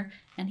brother,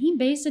 and he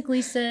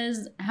basically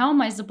says, how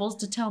am I supposed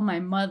to tell my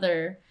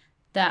mother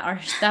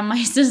that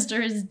my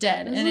sister is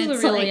dead? This and is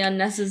it's a really like,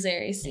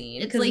 unnecessary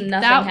scene because like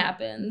nothing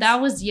happens.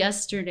 That was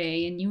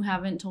yesterday, and you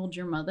haven't told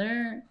your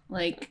mother?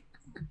 Like,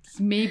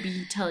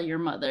 maybe tell your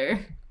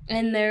mother.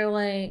 And they're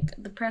like,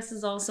 the press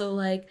is also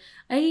like,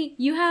 hey,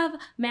 you have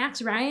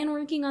Max Ryan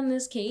working on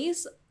this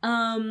case.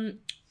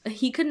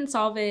 He couldn't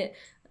solve it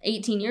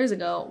 18 years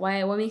ago.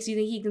 What makes you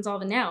think he can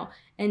solve it now?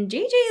 And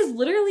JJ is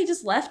literally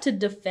just left to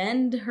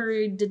defend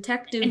her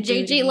detective And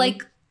duty.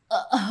 JJ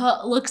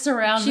looks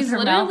around She's with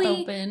her mouth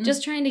literally open.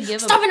 just trying to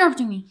give Stop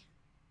interrupting me.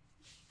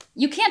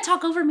 You can't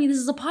talk over me. This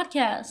is a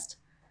podcast.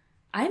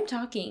 I'm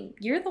talking.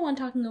 You're the one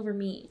talking over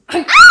me.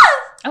 I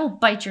will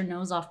bite your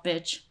nose off,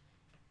 bitch.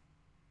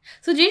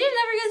 So JJ never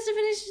gets to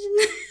finish.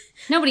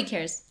 Nobody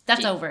cares.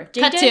 That's over. JJ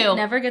Cut two.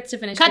 never gets to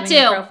finish Cut giving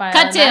two. the profile.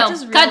 Cut and that two.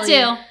 just Cut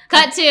really two.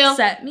 Cut two.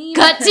 upset me.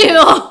 Cut because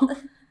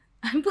two.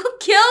 I will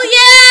kill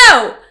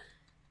you.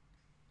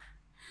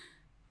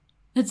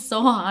 It's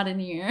so hot in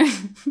here.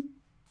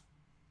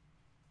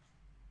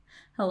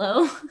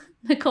 Hello,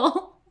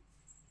 Nicole?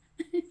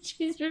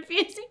 She's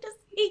refusing to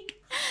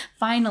speak.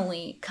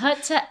 Finally,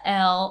 cut to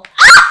Elle.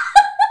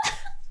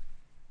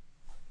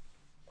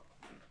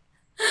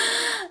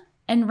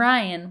 And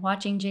Ryan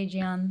watching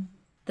JJ on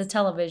the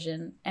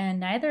television, and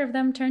neither of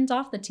them turns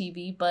off the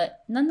TV,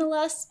 but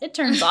nonetheless, it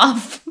turns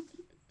off.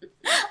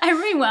 I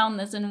rewound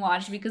this and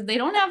watched because they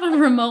don't have a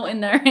remote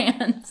in their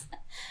hands.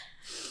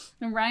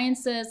 And Ryan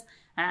says,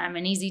 I'm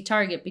an easy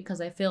target because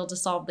I failed to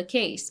solve the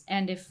case.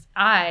 And if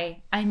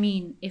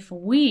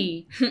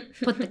we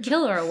put the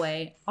killer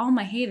away, all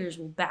my haters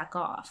will back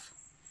off.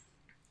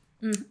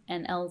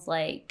 And Elle's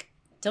like,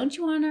 don't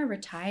you want to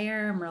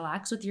retire and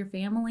relax with your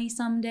family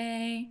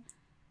someday?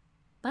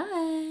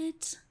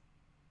 But...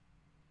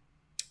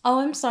 Oh,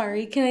 I'm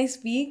sorry. Can I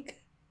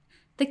speak?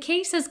 The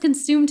case has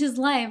consumed his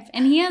life,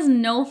 and he has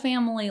no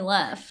family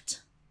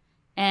left.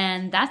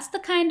 And that's the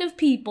kind of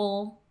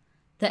people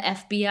the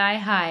FBI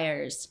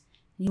hires.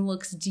 He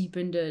looks deep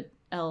into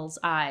Elle's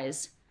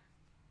eyes.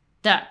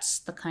 That's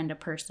the kind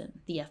of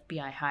person the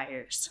FBI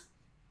hires.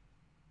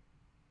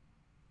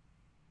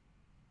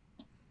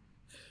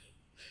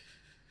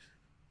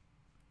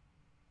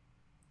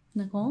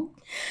 Nicole?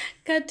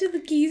 Cut to the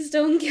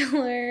Keystone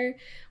Killer.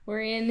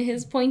 We're in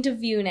his point of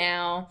view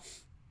now.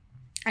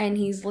 And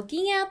he's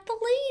looking at the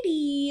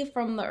lady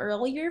from the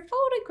earlier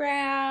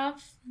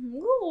photograph.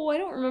 Ooh, I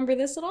don't remember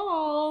this at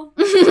all.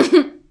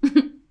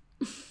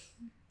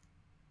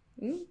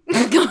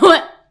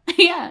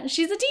 Yeah,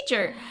 she's a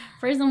teacher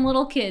for some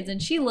little kids.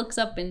 And she looks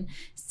up and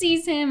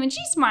sees him and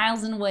she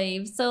smiles and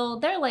waves. So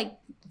they're like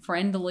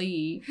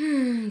friendly.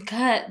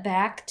 Cut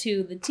back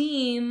to the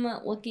team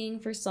looking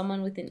for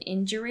someone with an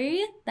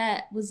injury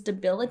that was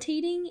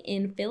debilitating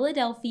in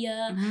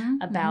Philadelphia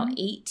about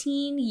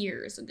 18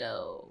 years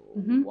ago.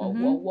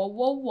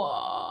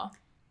 Whoa.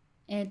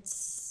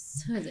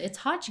 It's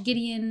Hotch,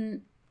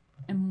 Gideon,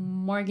 and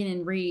Morgan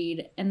and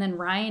Reed, and then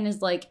Ryan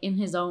is like in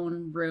his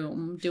own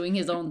room doing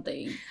his own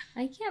thing.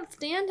 I can't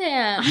stand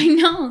him. I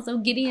know. So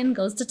Gideon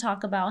goes to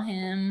talk about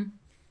him.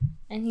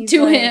 And he's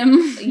to like,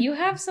 him. You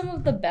have some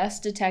of the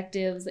best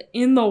detectives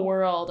in the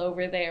world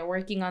over there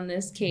working on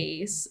this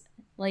case.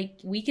 Like,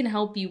 we can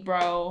help you,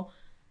 bro.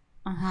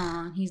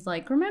 He's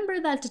like, remember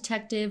that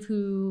detective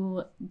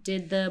who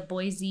did the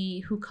Boise,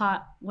 who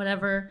caught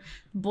whatever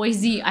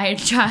Boise,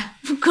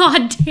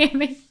 God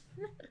damn it.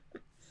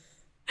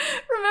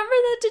 Remember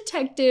that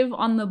detective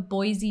on the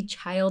Boise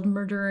child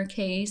murderer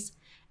case?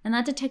 And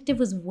that detective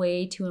was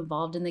way too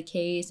involved in the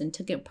case and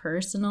took it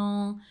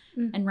personal.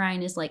 And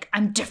Ryan is like,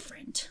 I'm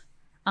different.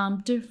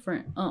 I'm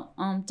different.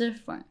 I'm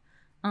different.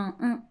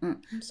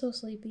 I'm so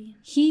sleepy.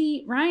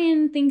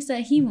 Ryan thinks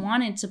that he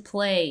wanted to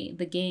play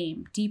the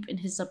game deep in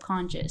his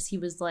subconscious. He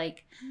was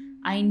like,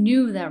 I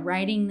knew that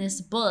writing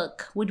this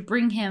book would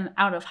bring him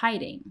out of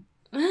hiding.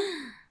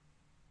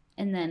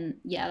 And then,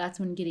 that's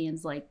when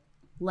Gideon's like,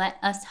 let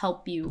us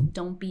help you.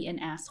 Don't be an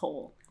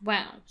asshole.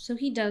 Wow. So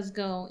he does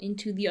go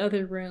into the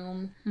other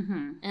room.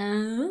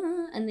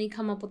 And they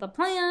come up with a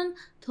plan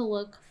to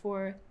look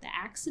for the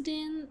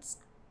accidents.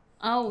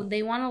 Oh,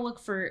 they want to look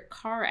for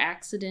car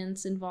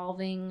accidents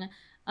involving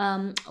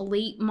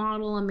late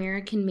model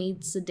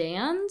American-made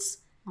sedans.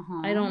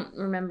 I don't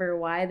remember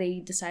why they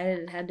decided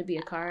it had to be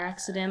a car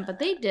accident, but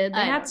they did.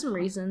 They had some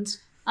reasons.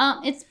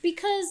 It's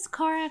because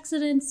car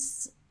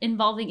accidents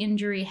involving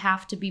injury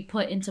have to be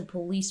put into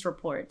police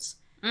reports.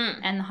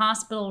 And the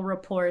hospital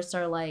reports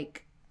are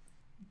like,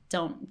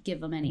 don't give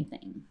them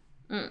anything.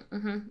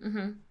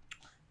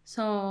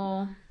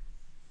 So...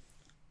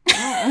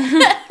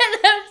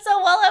 So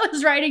while I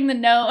was writing the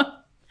note,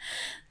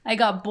 I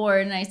got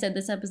bored and I said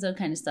this episode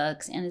kind of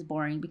sucks and is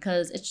boring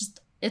because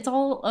it's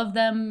all of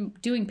them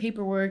doing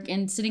paperwork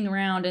and sitting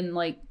around and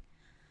like,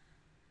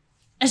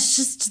 it's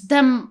just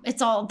them,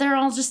 they're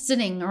all just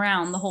sitting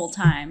around the whole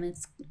time.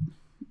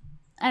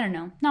 I don't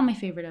know, not my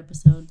favorite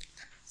episode.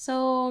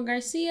 So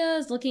Garcia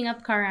is looking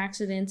up car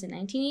accidents in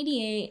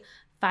 1988.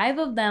 5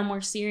 of them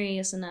were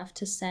serious enough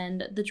to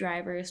send the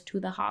drivers to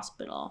the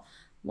hospital.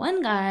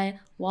 One guy,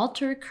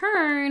 Walter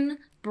Kern,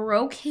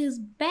 broke his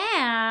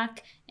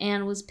back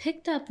and was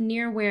picked up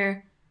near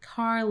where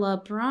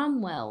Carla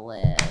Bromwell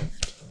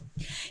lived.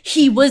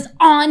 He was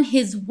on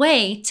his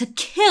way to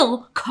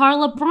kill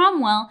Carla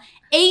Bromwell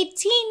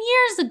 18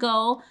 years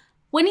ago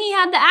when he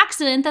had the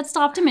accident that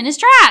stopped him in his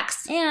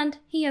tracks. And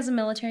he has a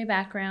military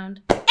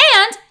background.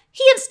 And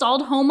he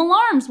installed home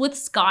alarms with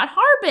Scott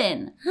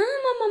Harbin.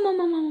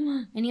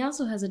 And he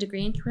also has a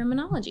degree in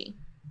criminology.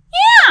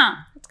 Yeah!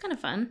 That's kind of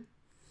fun.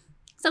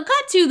 So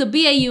cut to the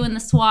BAU and the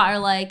SWAT are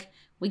like,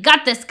 we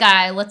got this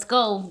guy, let's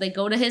go. They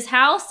go to his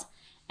house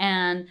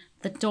and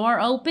the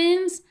door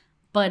opens,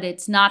 but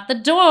it's not the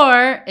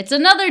door, it's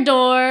another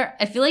door.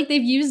 I feel like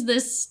they've used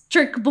this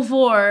trick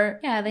before.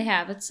 Yeah, they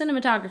have. It's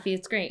cinematography,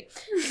 it's great.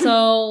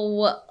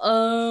 So,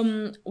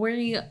 the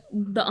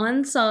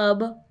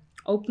unsub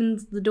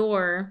opens the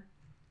door.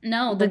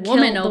 No, the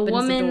woman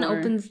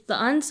opens the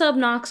unsub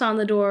knocks on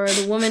the door,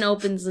 the woman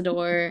opens the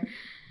door.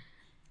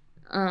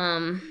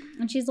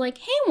 And she's like,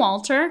 hey,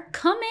 Walter,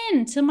 come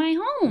in to my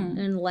home.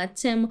 And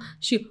lets him,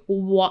 he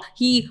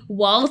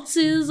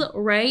waltzes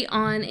right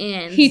on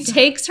in. He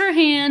takes her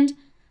hand,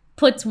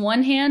 puts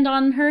one hand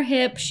on her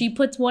hip, she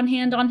puts one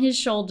hand on his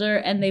shoulder,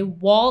 and they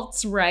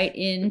waltz right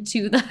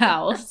into the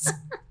house.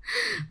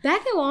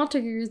 Back at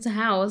Walter's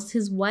house,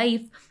 his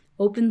wife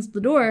opens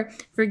the door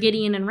for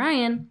Gideon and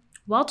Ryan.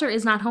 Walter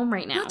is not home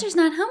right now. Walter's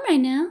not home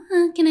right now.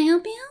 Can I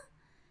help you?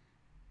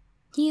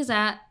 He is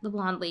at the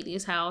blonde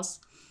lady's house,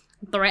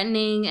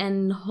 threatening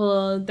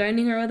her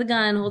with a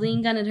gun, holding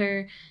a gun at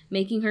her,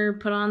 making her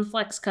put on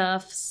flex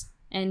cuffs,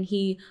 and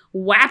he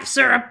whaps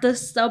her up the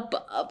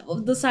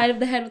side of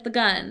the head with the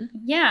gun.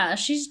 Yeah,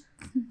 she's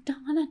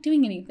not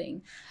doing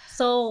anything.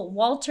 So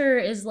Walter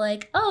is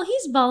like, oh,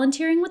 he's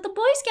volunteering with the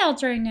Boy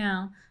Scouts right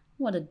now.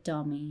 What a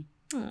dummy.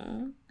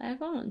 Oh, I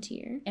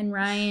volunteer. And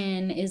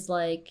Ryan is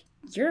like,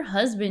 your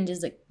husband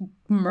is a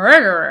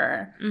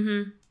murderer.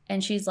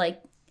 And she's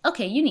like,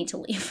 okay, you need to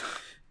leave.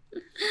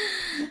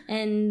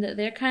 And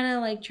they're kind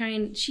of like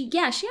she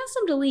asks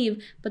them to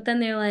leave, but then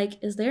they're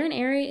like, is there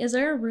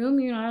a room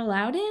you're not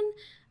allowed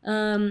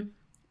in?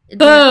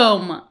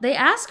 Boom! They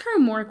ask her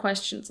more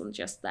questions than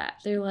just that.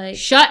 They're like,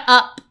 shut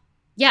up.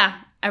 Yeah,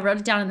 I wrote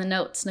it down in the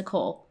notes,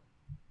 Nicole.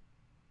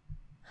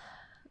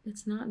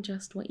 It's not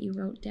just what you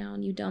wrote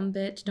down, you dumb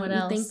bitch. Don't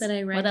you think that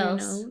I read your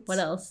notes? What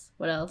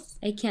else?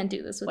 I can't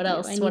do this with you.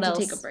 I need to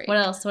take a break. What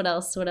else? I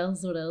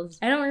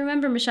don't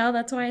remember, Michelle.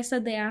 That's why I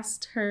said they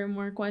asked her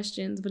more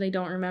questions, but I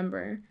don't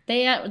remember.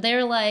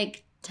 They're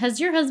like,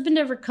 has your husband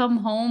ever come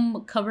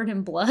home covered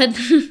in blood?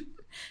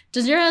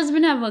 Does your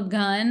husband have a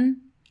gun?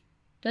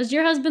 Does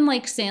your husband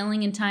like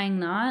sailing and tying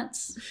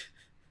knots?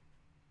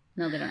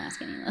 No, they don't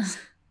ask any of this.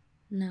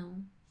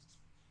 No.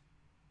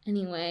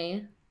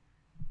 Anyway.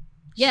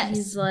 Yes.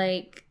 He's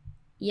like,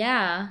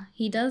 yeah,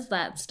 he does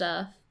that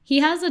stuff. He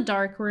has a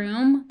dark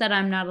room that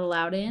I'm not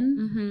allowed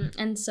in.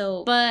 And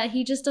so... But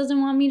he just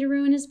doesn't want me to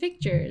ruin his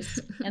pictures.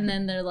 And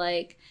then they're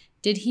like,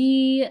 did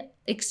he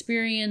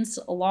experience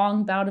a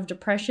long bout of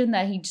depression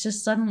that he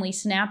just suddenly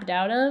snapped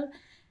out of?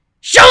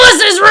 Show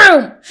us his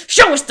room!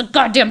 Show us the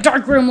goddamn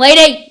dark room,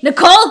 lady!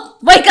 Nicole,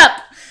 wake up!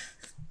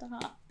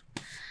 Stop.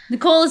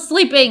 Nicole is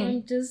sleeping.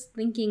 I'm just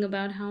thinking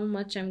about how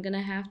much I'm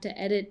gonna have to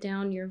edit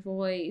down your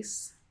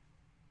voice.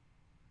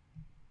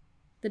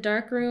 The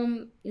dark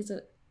room is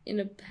in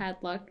a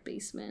padlocked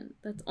basement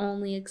that's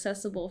only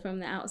accessible from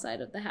the outside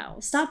of the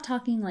house. Stop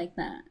talking like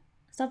that.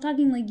 Stop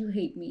talking like you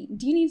hate me.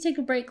 Do you need to take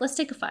a break? Let's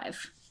take a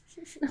 5.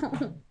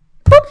 No.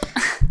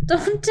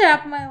 Don't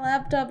tap my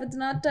laptop. It's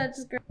not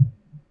touchscreen.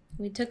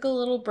 We took a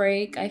little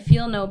break. I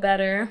feel no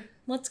better.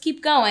 Let's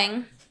keep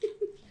going.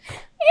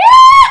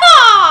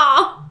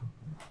 Yeah!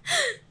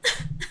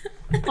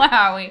 Where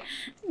are we?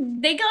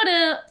 They go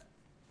to...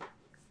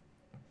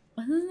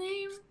 What's his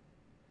name?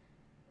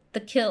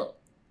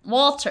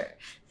 Walter.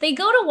 They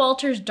go to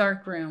Walter's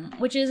dark room,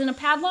 which is in a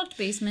padlocked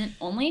basement,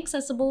 only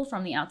accessible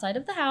from the outside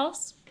of the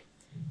house.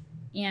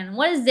 And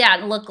what does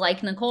that look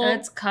like, Nicole?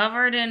 It's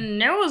covered in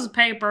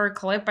newspaper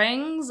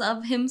clippings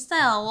of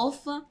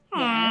himself.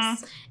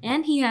 Yes.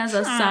 And he has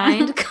a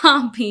signed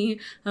copy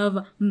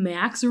of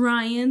Max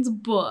Ryan's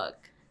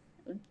book.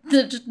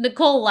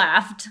 Nicole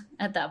laughed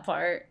at that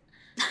part.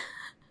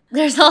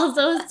 There's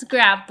also a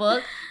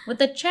scrapbook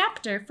with a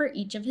chapter for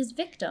each of his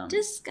victims.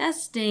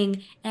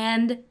 Disgusting.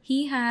 And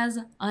he has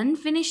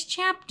unfinished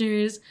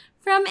chapters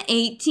from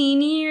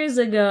 18 years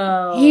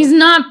ago. He's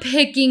not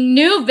picking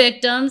new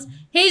victims.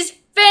 He's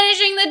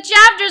finishing the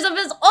chapters of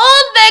his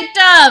old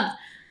victims.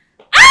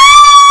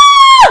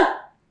 Ah!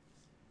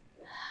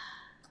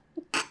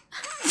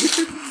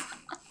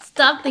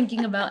 Stop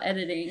thinking about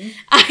editing.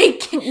 I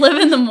can't.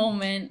 Live in the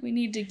moment. We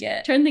need to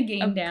get Turn the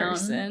game a down.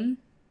 person.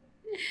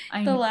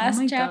 I The know. last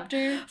Oh my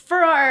chapter. God.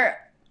 For our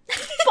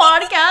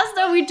podcast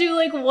that we do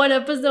like one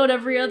episode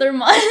every other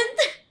month.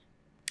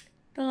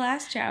 The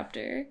last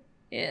chapter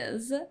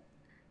is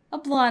a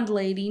blonde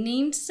lady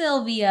named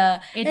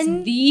Sylvia. It's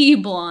And the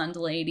blonde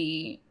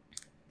lady.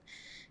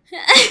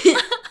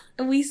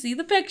 we see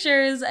the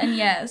pictures, and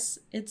yes,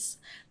 it's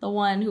the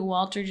one who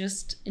Walter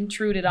just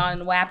intruded on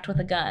and whacked with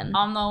a gun.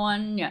 I'm the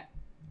one, yeah.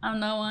 I'm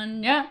the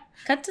one, yeah.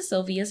 Cut to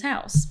Sylvia's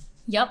house.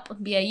 Yup,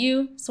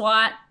 BAU,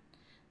 SWAT,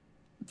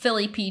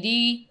 Philly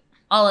PD,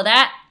 all of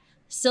that.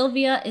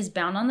 Sylvia is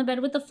bound on the bed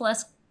with the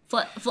flex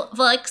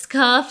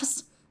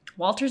cuffs.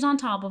 Walter's on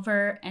top of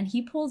her, and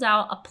he pulls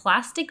out a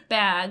plastic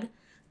bag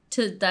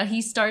that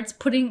he starts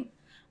putting...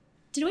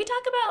 Did we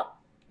talk about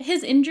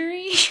his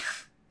injury?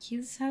 He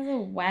just has a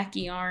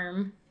wacky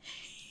arm.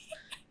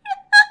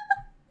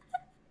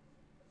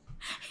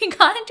 He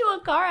got into a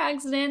car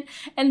accident,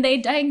 and they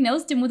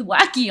diagnosed him with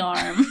wacky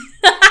arm.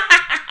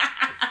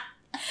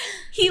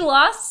 He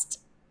lost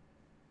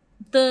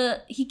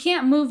he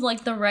can't move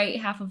like the right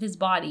half of his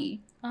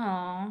body.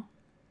 Aww.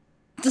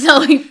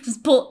 So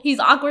he's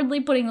awkwardly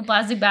putting the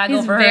plastic bag He's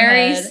over her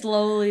very head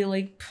slowly,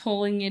 like,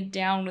 pulling it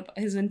down with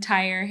his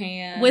entire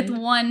hand. with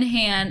one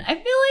hand. I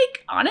feel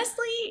like,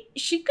 honestly,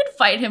 she could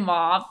fight him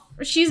off.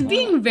 She's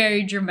being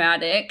very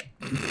dramatic.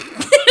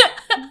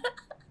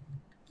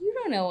 You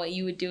don't know what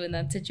you would do in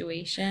that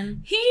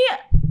situation. He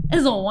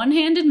is a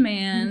one-handed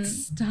man.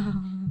 Stop.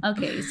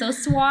 Okay, so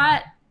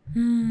SWAT,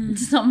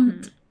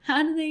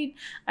 I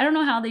don't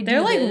know how they do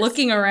They're like this.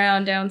 looking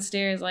around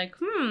downstairs like,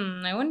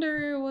 I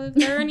wonder if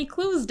there are any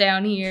clues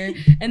down here.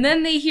 And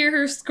then they hear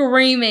her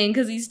screaming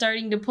because he's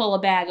starting to pull a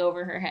bag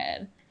over her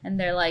head. And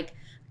they're like,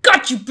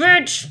 "Got you,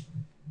 bitch!"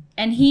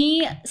 And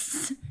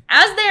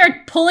as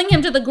they're pulling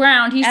him to the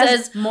ground, he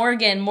says,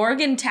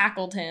 Morgan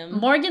tackled him.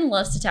 Morgan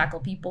loves to tackle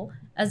people.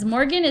 As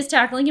Morgan is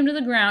tackling him to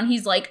the ground,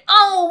 he's like,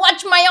 "Oh,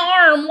 watch my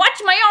arm!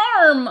 Watch my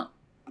arm!"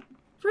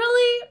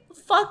 Really?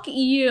 Fuck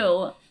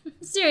you.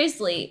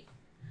 Seriously.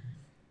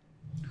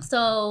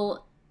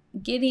 So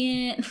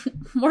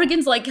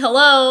Morgan's like,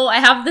 "Hello, I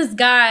have this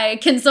guy.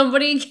 Can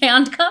somebody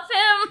handcuff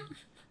him?"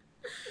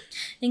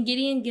 And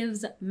Gideon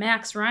gives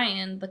Max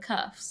Ryan the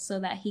cuffs so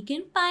that he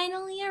can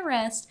finally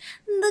arrest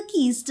the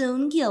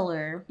Keystone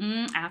Killer.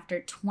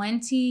 After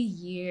 20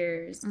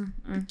 years.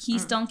 The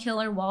Keystone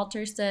Killer,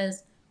 Walter,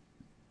 says,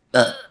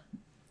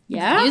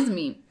 Yeah? "Excuse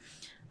me.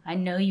 I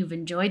know you've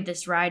enjoyed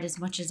this ride as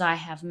much as I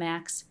have,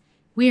 Max.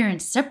 We are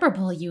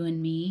inseparable, you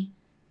and me."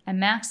 And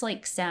Max,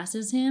 like,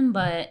 sasses him,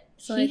 but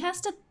he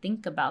has to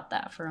think about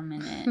that for a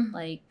minute.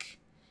 Like,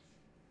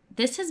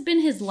 this has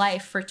been his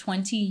life for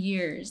 20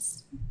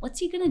 years. What's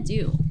he gonna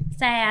do?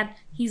 Sad.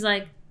 He's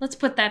like, let's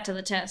put that to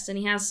the test. And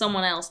he has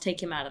someone else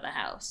take him out of the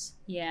house.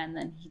 Yeah, and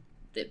then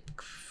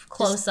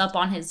close up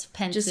on his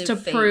pensive Just to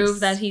face.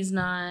 prove that he's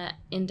not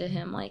into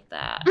him like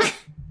that.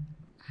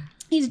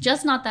 He's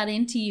just not that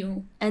into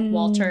you, And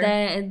Walter.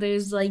 then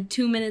there's like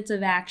 2 minutes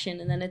of action,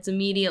 and then it's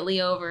immediately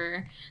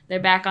over. They're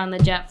back on the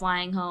jet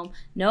flying home.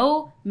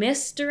 No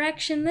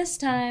misdirection this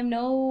time.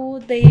 No,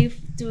 they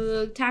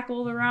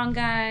tackle the wrong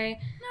guy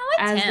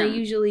it's as him. they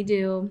usually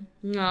do.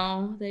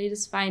 No, they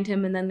just find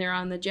him, and then they're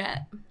on the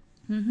jet.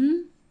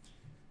 And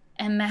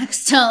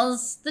Max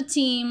tells the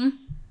team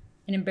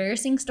an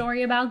embarrassing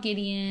story about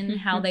Gideon,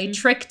 how they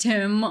tricked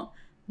him,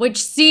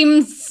 which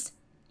seems...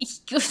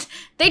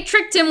 They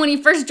tricked him when he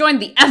first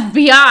joined the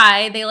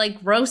FBI. They, like,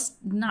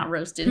 not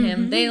roasted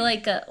him. They,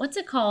 like, what's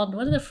it called?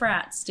 What do the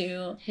frats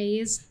do?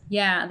 Haze.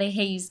 Yeah, they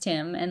hazed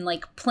him and,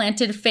 like,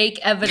 planted fake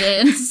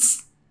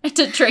evidence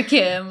to trick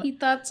him. He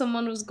thought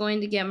someone was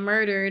going to get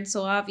murdered,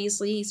 so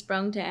obviously he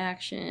sprung to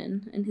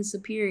action, and his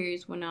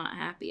superiors were not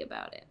happy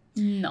about it.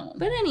 No.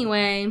 But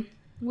anyway,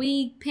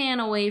 we pan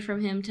away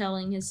from him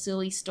telling his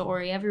silly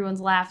story.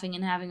 Everyone's laughing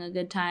and having a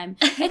good time,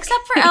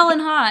 except for Elle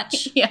and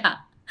Hotch. Yeah.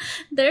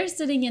 They're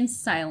sitting in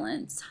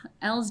silence.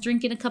 Elle's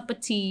drinking a cup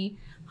of tea.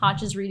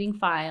 Hotch is reading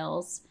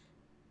files.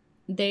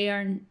 They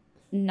are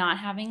not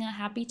having a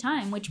happy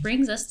time, which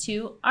brings us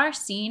to our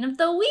scene of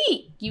the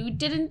week. You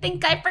didn't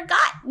think I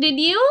forgot, did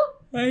you?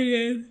 I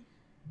did.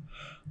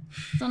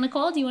 So,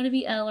 Nicole, do you want to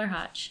be Elle or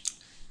Hotch?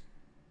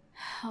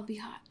 I'll be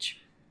Hotch.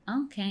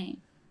 Okay.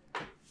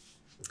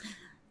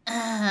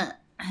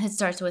 It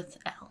starts with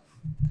Elle.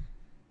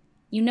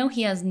 You know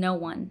he has no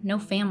one, no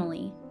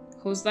family.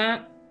 Who's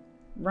that?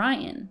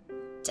 Ryan.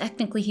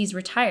 Technically, he's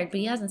retired, but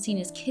he hasn't seen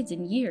his kids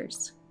in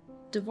years.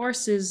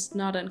 Divorce is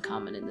not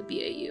uncommon in the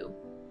BAU.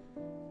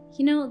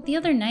 You know, the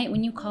other night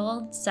when you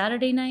called,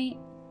 Saturday night,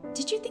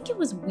 did you think it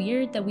was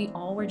weird that we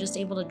all were just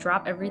able to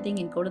drop everything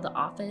and go to the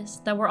office?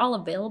 That we're all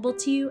available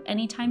to you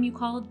anytime you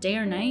call, day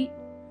or night?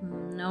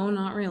 No,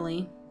 not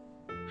really.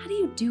 How do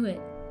you do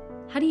it?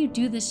 How do you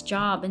do this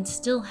job and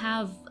still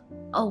have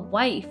a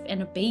wife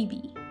and a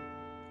baby?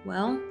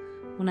 Well,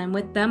 when I'm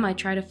with them, I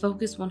try to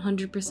focus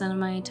 100% of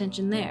my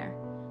attention there.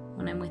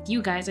 When I'm with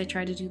you guys, I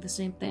try to do the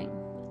same thing.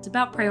 It's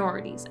about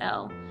priorities,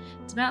 Elle.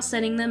 It's about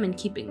setting them and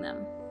keeping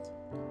them.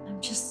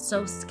 I'm just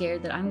so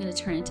scared that I'm going to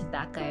turn into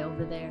that guy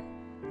over there.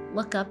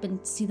 Look up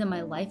and see that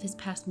my life has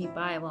passed me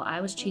by while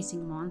I was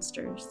chasing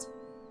monsters.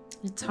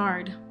 It's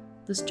hard.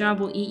 This job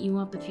will eat you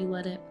up if you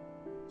let it.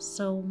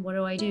 So what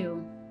do I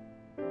do?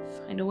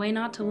 Find a way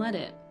not to let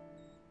it.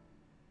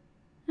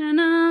 And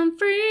I'm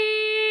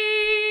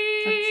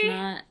free. That's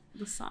not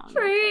the song.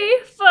 Free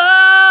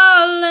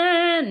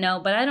falling.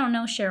 No, but I don't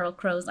know Sheryl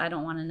Crow's I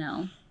Don't Want to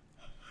Know.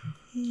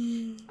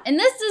 And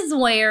this is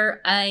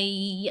where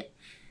I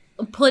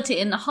put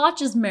in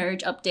Hotch's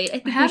marriage update. I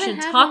think we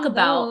should talk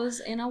about those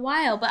in a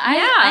while, but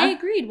Yeah. I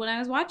agreed when I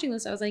was watching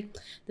this. I was like,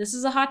 this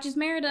is a Hotch's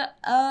marriage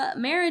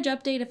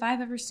update if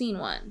I've ever seen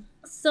one.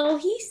 So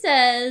he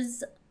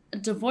says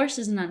divorce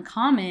isn't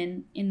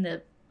uncommon in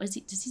the does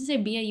he say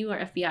BAU or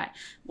FBI?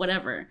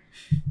 Whatever.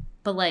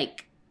 But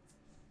like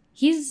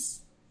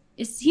he's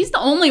the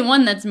only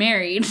one that's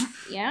married.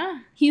 Yeah.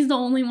 He's the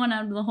only one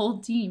out of the whole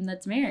team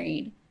that's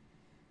married.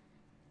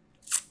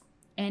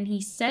 And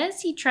he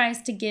says he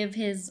tries to give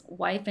his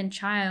wife and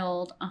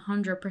child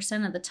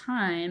 100% of the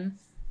time,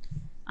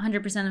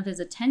 100% of his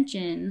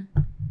attention.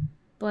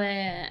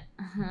 But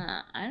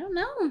I don't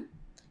know.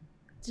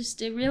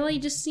 It really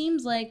just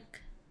seems like,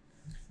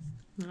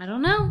 I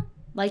don't know,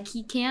 like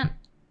he can't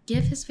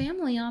give his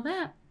family all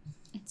that.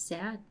 It's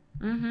sad.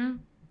 Mm-hmm.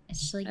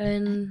 It's like,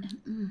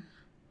 And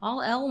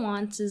all Elle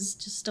wants is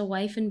just a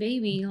wife and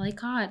baby, like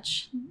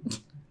Hotch.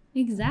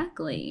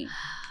 exactly.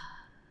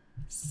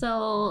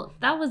 So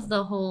that was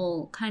the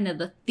whole kind of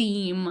the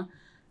theme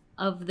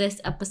of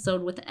this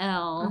episode with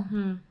Elle.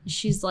 Mm-hmm.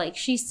 She's like,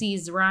 she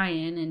sees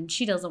Ryan and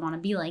she doesn't want to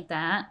be like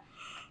that.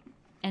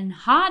 And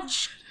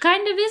Hotch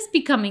kind of is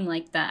becoming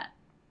like that.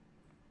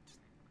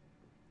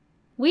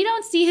 We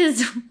don't see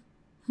his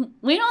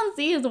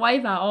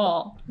wife at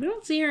all. We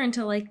don't see her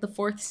until like the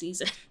 4th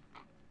season.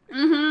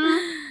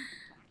 Mm-hmm.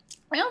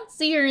 I don't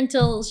see her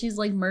until she's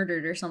like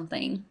murdered or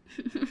something.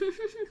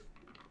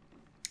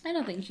 I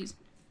don't think she's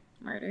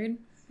murdered.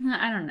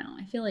 I don't know.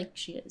 I feel like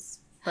she is,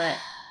 but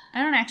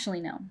I don't actually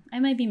know. I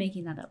might be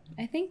making that up.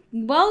 I think,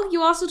 well,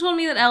 you also told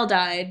me that Elle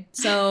died,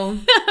 so.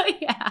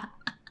 Yeah.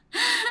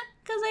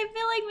 Because I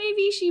feel like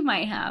maybe she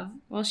might have.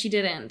 Well, she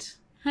didn't,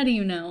 How do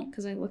you know?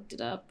 because I looked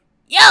it up.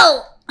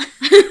 Yo!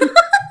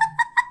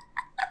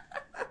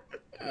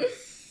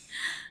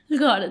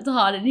 God, it's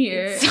hot in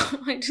here. So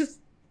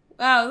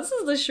wow, this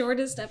is the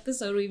shortest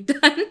episode we've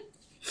done.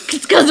 It's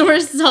because we're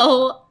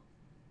so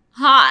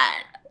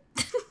hot.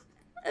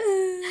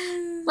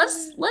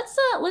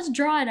 Let's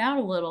draw it out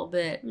a little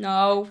bit.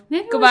 No.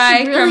 Maybe we Goodbye,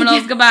 should really criminals.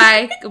 get-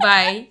 Goodbye.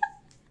 Goodbye.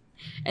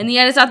 And the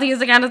end something is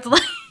the count of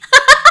the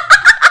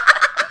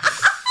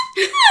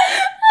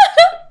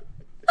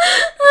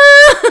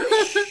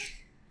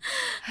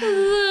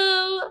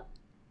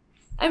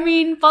I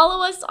mean,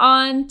 follow us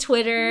on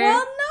Twitter. Well,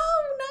 no,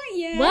 not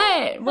yet.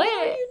 What? How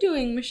are you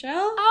doing, Michelle?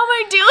 How am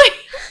I doing?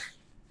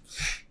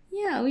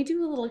 Yeah, we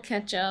do a little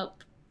catch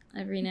up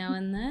every now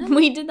and then.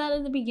 We did that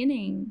at the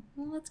beginning.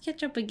 Well, let's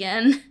catch up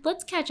again.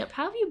 Let's catch up.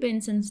 How have you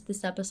been since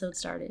this episode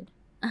started?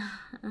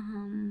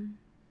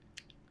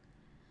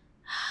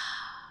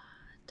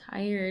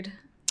 Tired.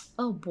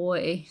 Oh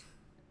boy.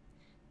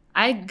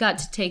 I got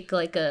to take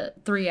like a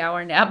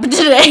 3-hour nap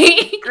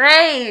today.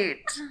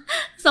 Great.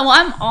 So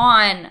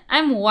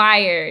I'm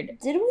wired.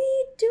 Did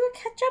we do a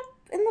catch up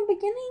in the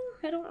beginning?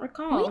 I don't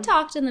recall. We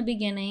talked in the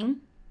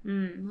beginning.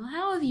 Well,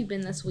 how have you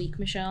been this week,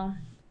 Michelle?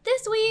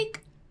 This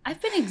week,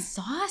 I've been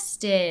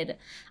exhausted.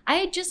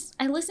 I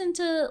listened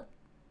to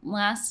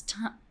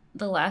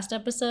the last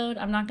episode.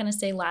 I'm not going to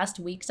say last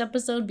week's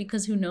episode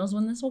because who knows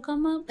when this will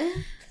come up.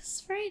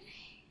 This Friday.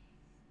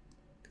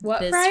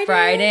 What this Friday?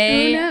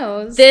 Friday. Who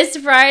knows? This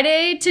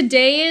Friday.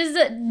 Today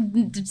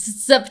is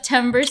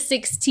September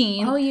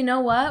 16th. Oh, you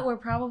know what? We're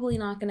probably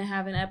not going to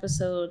have an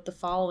episode the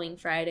following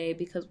Friday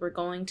because we're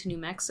going to New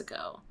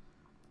Mexico.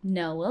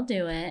 No, we'll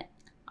do it.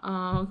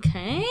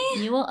 Okay.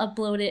 You will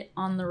upload it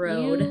on the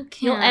road. You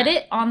You'll can't-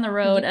 edit on the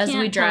road You as we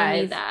can't tell me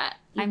drive. that.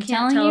 You I'm can't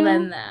telling tell you.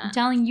 them that. I'm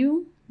telling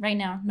you right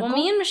now. Well,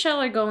 Nicole? me and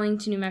Michelle are going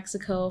to New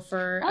Mexico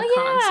for a concert.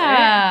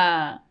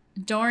 yeah.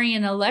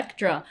 Dorian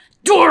Electra.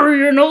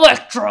 Dorian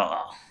Electra.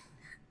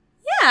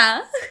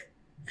 Yeah.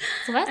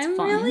 So that's I'm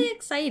fun. really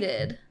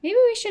excited. Maybe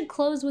we should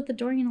close with the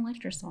Dorian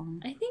Electra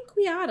song. I think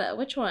we oughta.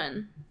 Which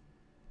one?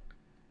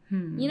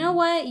 Hmm. You know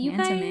what? You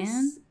Man to guys.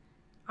 Man?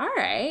 All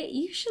right.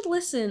 You should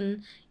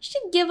listen. You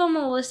should give them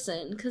a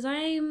listen because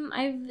I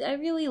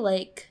really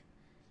like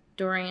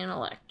Dorian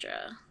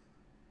Electra.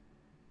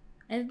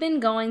 I've been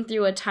going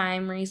through a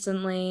time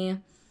recently.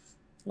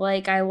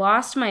 Like, I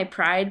lost my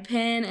Pride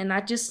pin, and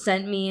that just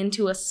sent me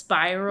into a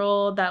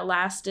spiral that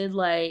lasted,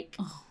 like,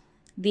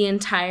 the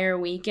entire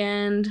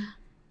weekend.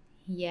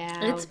 Yeah.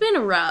 It's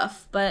been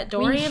rough, but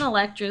Dorian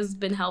Electra's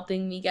been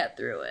helping me get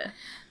through it.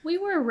 We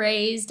were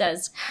raised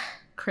as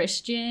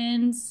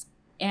Christians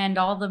and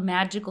all the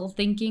magical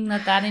thinking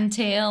that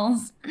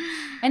entails.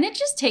 And it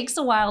just takes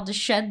a while to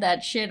shed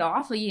that shit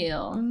off of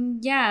you.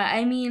 Yeah,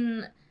 I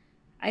mean,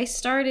 I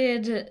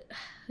started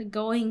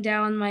going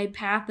down my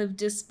path of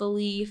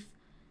disbelief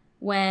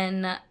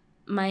when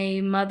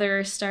my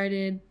mother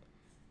started,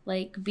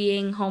 like,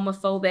 being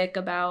homophobic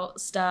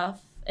about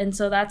stuff. And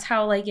so that's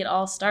how, like, it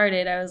all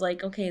started. I was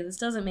like, okay, this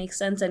doesn't make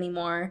sense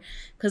anymore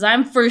because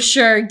I'm for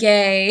sure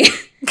gay.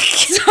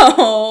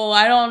 So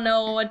I don't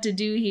know what to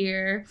do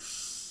here.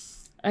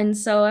 And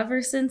so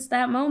ever since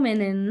that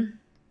moment in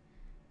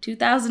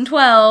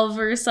 2012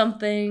 or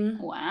something,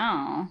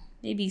 Wow.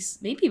 maybe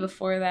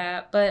before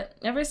that, but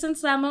ever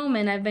since that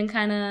moment, I've been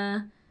kind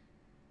of,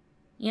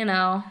 you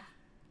know,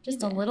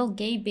 Just a little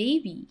gay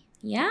baby.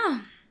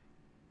 yeah.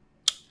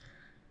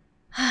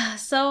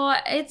 So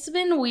it's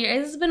been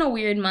weird. It's been a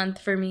weird month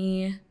for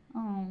me.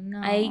 Oh, no.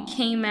 I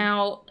came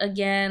out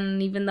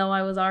again, even though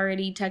I was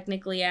already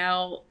technically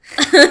out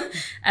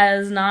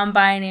as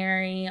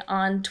non-binary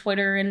on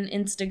Twitter and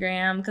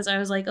Instagram, because I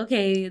was like,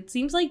 okay, it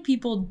seems like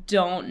people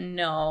don't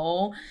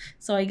know,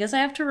 so I guess I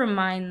have to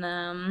remind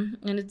them.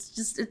 And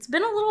it's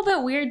been a little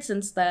bit weird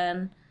since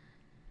then.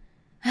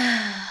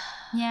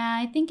 Yeah,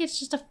 I think it's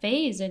just a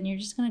phase and you're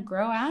just going to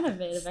grow out of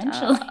it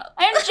eventually. Stop.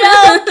 I'm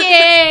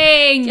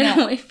joking! Get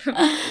away from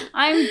me.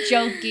 I'm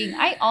joking.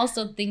 I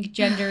also think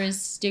gender is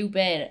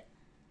stupid.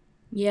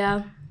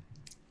 Yeah.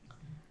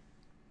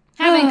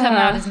 Haven't come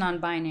out as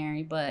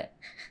non-binary, but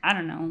I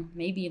don't know.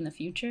 Maybe in the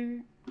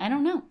future? I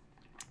don't know.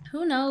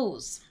 Who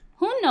knows?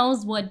 Who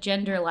knows what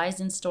gender lies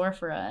in store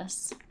for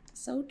us?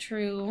 So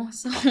true.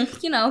 So,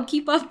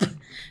 keep up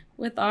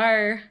with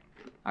our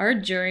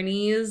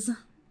journeys,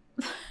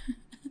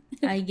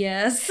 I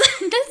guess.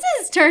 This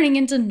is turning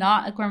into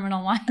not a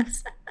Criminal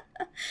Minds.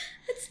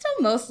 It's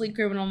still mostly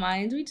Criminal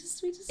Minds. We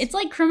just It's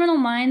like Criminal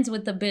Minds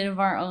with a bit of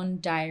our own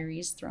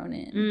diaries thrown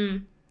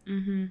in.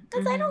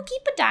 Because I don't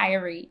keep a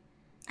diary.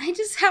 I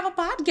just have a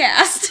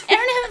podcast. I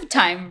don't have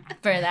time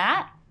for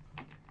that.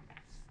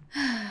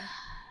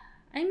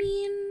 I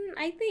mean,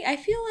 I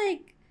feel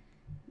like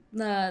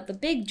the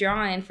big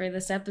drawing for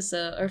this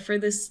episode or for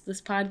this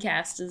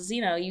podcast is,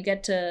 you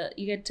get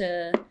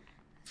to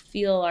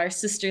feel our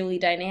sisterly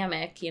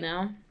dynamic,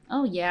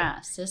 Oh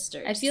yeah,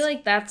 sisters. I feel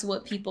like that's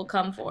what people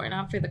come for,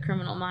 not for the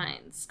Criminal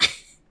Minds.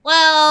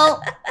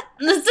 Well,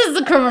 this is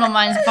the Criminal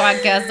Minds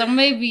podcast, so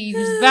maybe you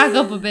just back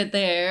up a bit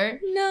there.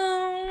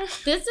 No.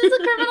 This is the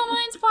Criminal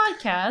Minds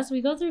podcast.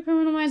 We go through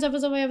Criminal Minds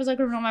episode by episode,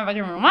 Criminal Mind by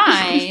Criminal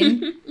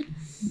Mind.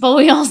 But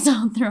we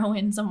also throw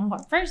in some of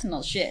our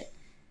personal shit.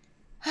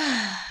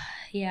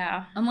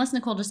 Yeah. Unless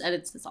Nicole just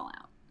edits this all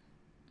out.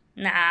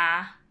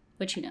 Nah.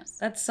 Which who knows?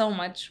 That's so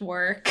much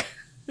work.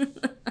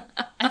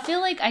 I feel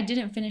like I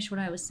didn't finish what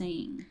I was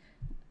saying.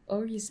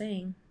 What were you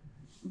saying?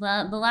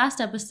 The last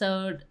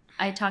episode,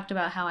 I talked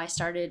about how I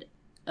started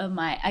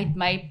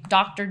my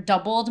doctor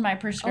doubled my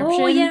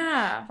prescription. Oh,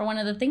 yeah. For one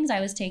of the things I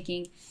was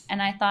taking,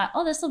 and I thought,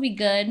 oh, this will be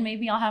good.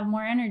 Maybe I'll have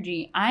more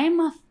energy.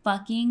 I'm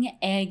fucking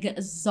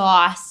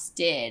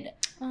exhausted.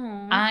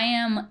 Aww. I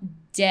am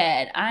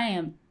dead. I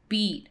am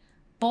beat.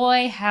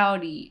 Boy,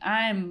 howdy.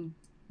 I'm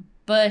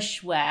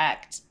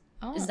bushwhacked.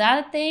 Oh. Is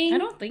that a thing? I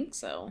don't think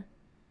so.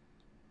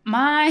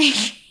 My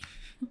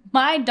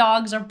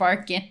dogs are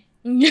barking.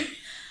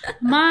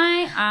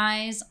 My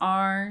eyes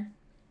are...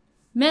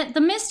 The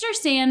Mr.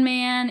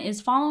 Sandman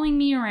is following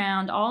me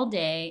around all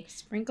day.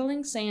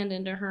 Sprinkling sand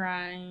into her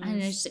eyes.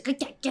 And it's just like,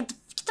 get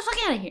the fuck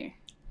out of here.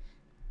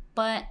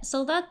 But,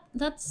 so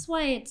that's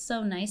why it's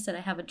so nice that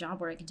I have a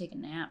job where I can take a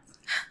nap.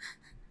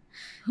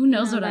 Who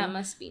knows what that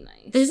must be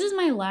nice. This is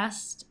my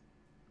last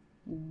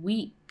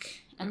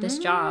week at this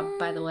job,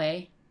 by the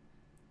way.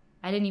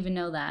 I didn't even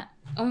know that.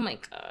 Oh my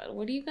god,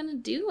 what are you gonna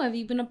do? Have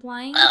you been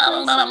applying?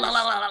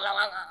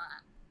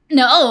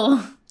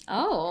 No.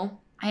 Oh.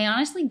 I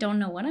honestly don't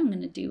know what I'm going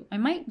to do. I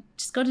might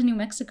just go to New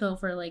Mexico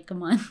for like a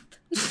month.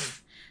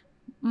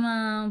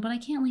 But I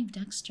can't leave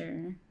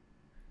Dexter.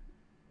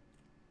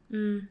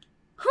 Mm.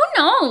 Who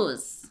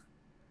knows?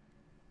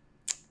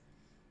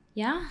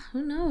 Yeah,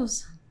 who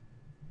knows?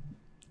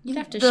 You'd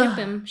have to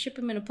Ugh. ship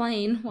him in a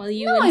plane while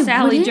you No, and I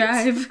Sally wouldn't.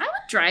 drive. I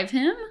would drive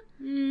him.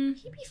 Mm.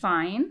 He'd be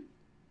fine.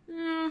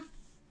 Mm.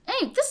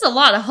 Hey, this is a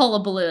lot of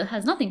hullabaloo. It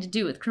has nothing to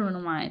do with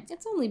Criminal Minds.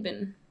 It's only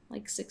been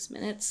like 6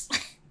 minutes.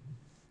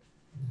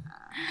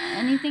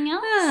 Anything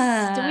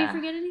else? Did we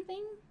forget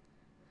anything?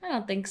 I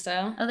don't think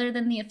so. Other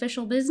than the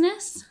official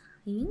business?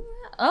 Yeah.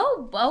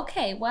 Oh,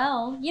 okay.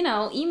 Well,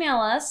 email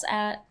us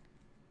at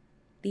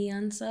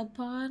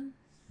theunsubpod.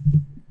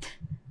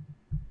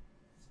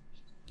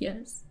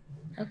 Yes.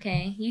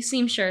 Okay, you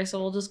seem sure, so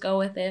we'll just go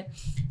with it.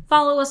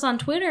 Follow us on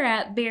Twitter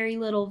at Barry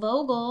Little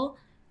Vogel.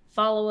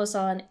 Follow us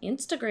on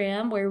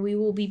Instagram, where we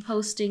will be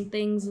posting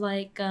things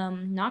like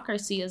not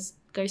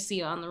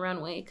Garcia on the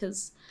runway,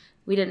 because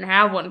we didn't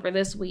have one for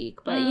this week.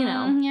 But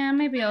Yeah,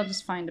 maybe I'll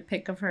just find a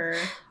pic of her.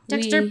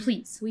 Dexter,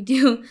 please. we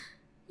do.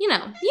 You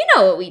know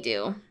what we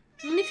do.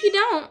 And if you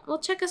don't, well,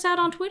 check us out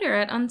on Twitter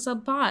at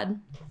unsubpod.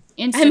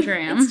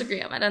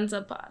 Instagram at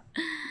unsubpod.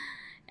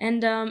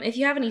 And if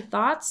you have any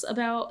thoughts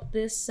about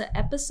this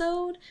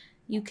episode,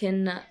 you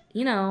can,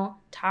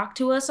 talk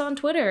to us on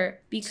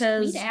Twitter,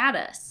 because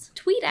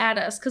Tweet at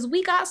us. because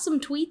we got some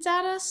tweets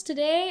at us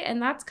today,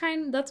 and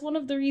that's one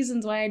of the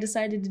reasons why I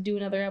decided to do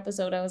another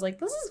episode. I was like,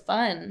 this is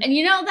fun. And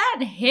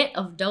that hit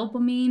of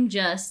dopamine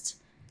just...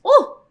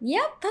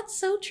 Yep, that's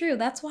so true.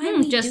 That's why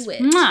we do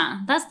it.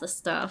 Mwah, that's the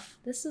stuff.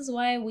 This is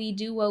why we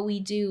do what we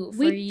do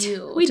for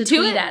you we to do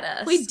tweet it, at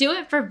us. We do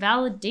it for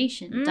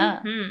validation. Duh.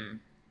 Mhm.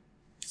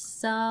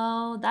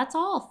 So that's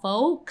all,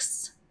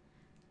 folks.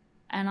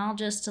 And I'll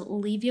just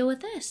leave you with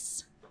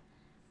this.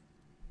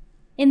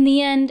 In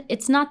the end,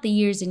 it's not the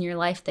years in your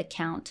life that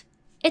count.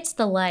 It's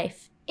the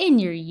life in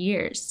your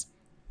years.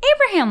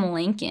 Abraham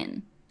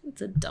Lincoln.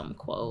 It's a dumb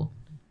quote.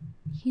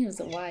 He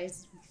was a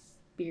wise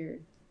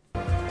beard.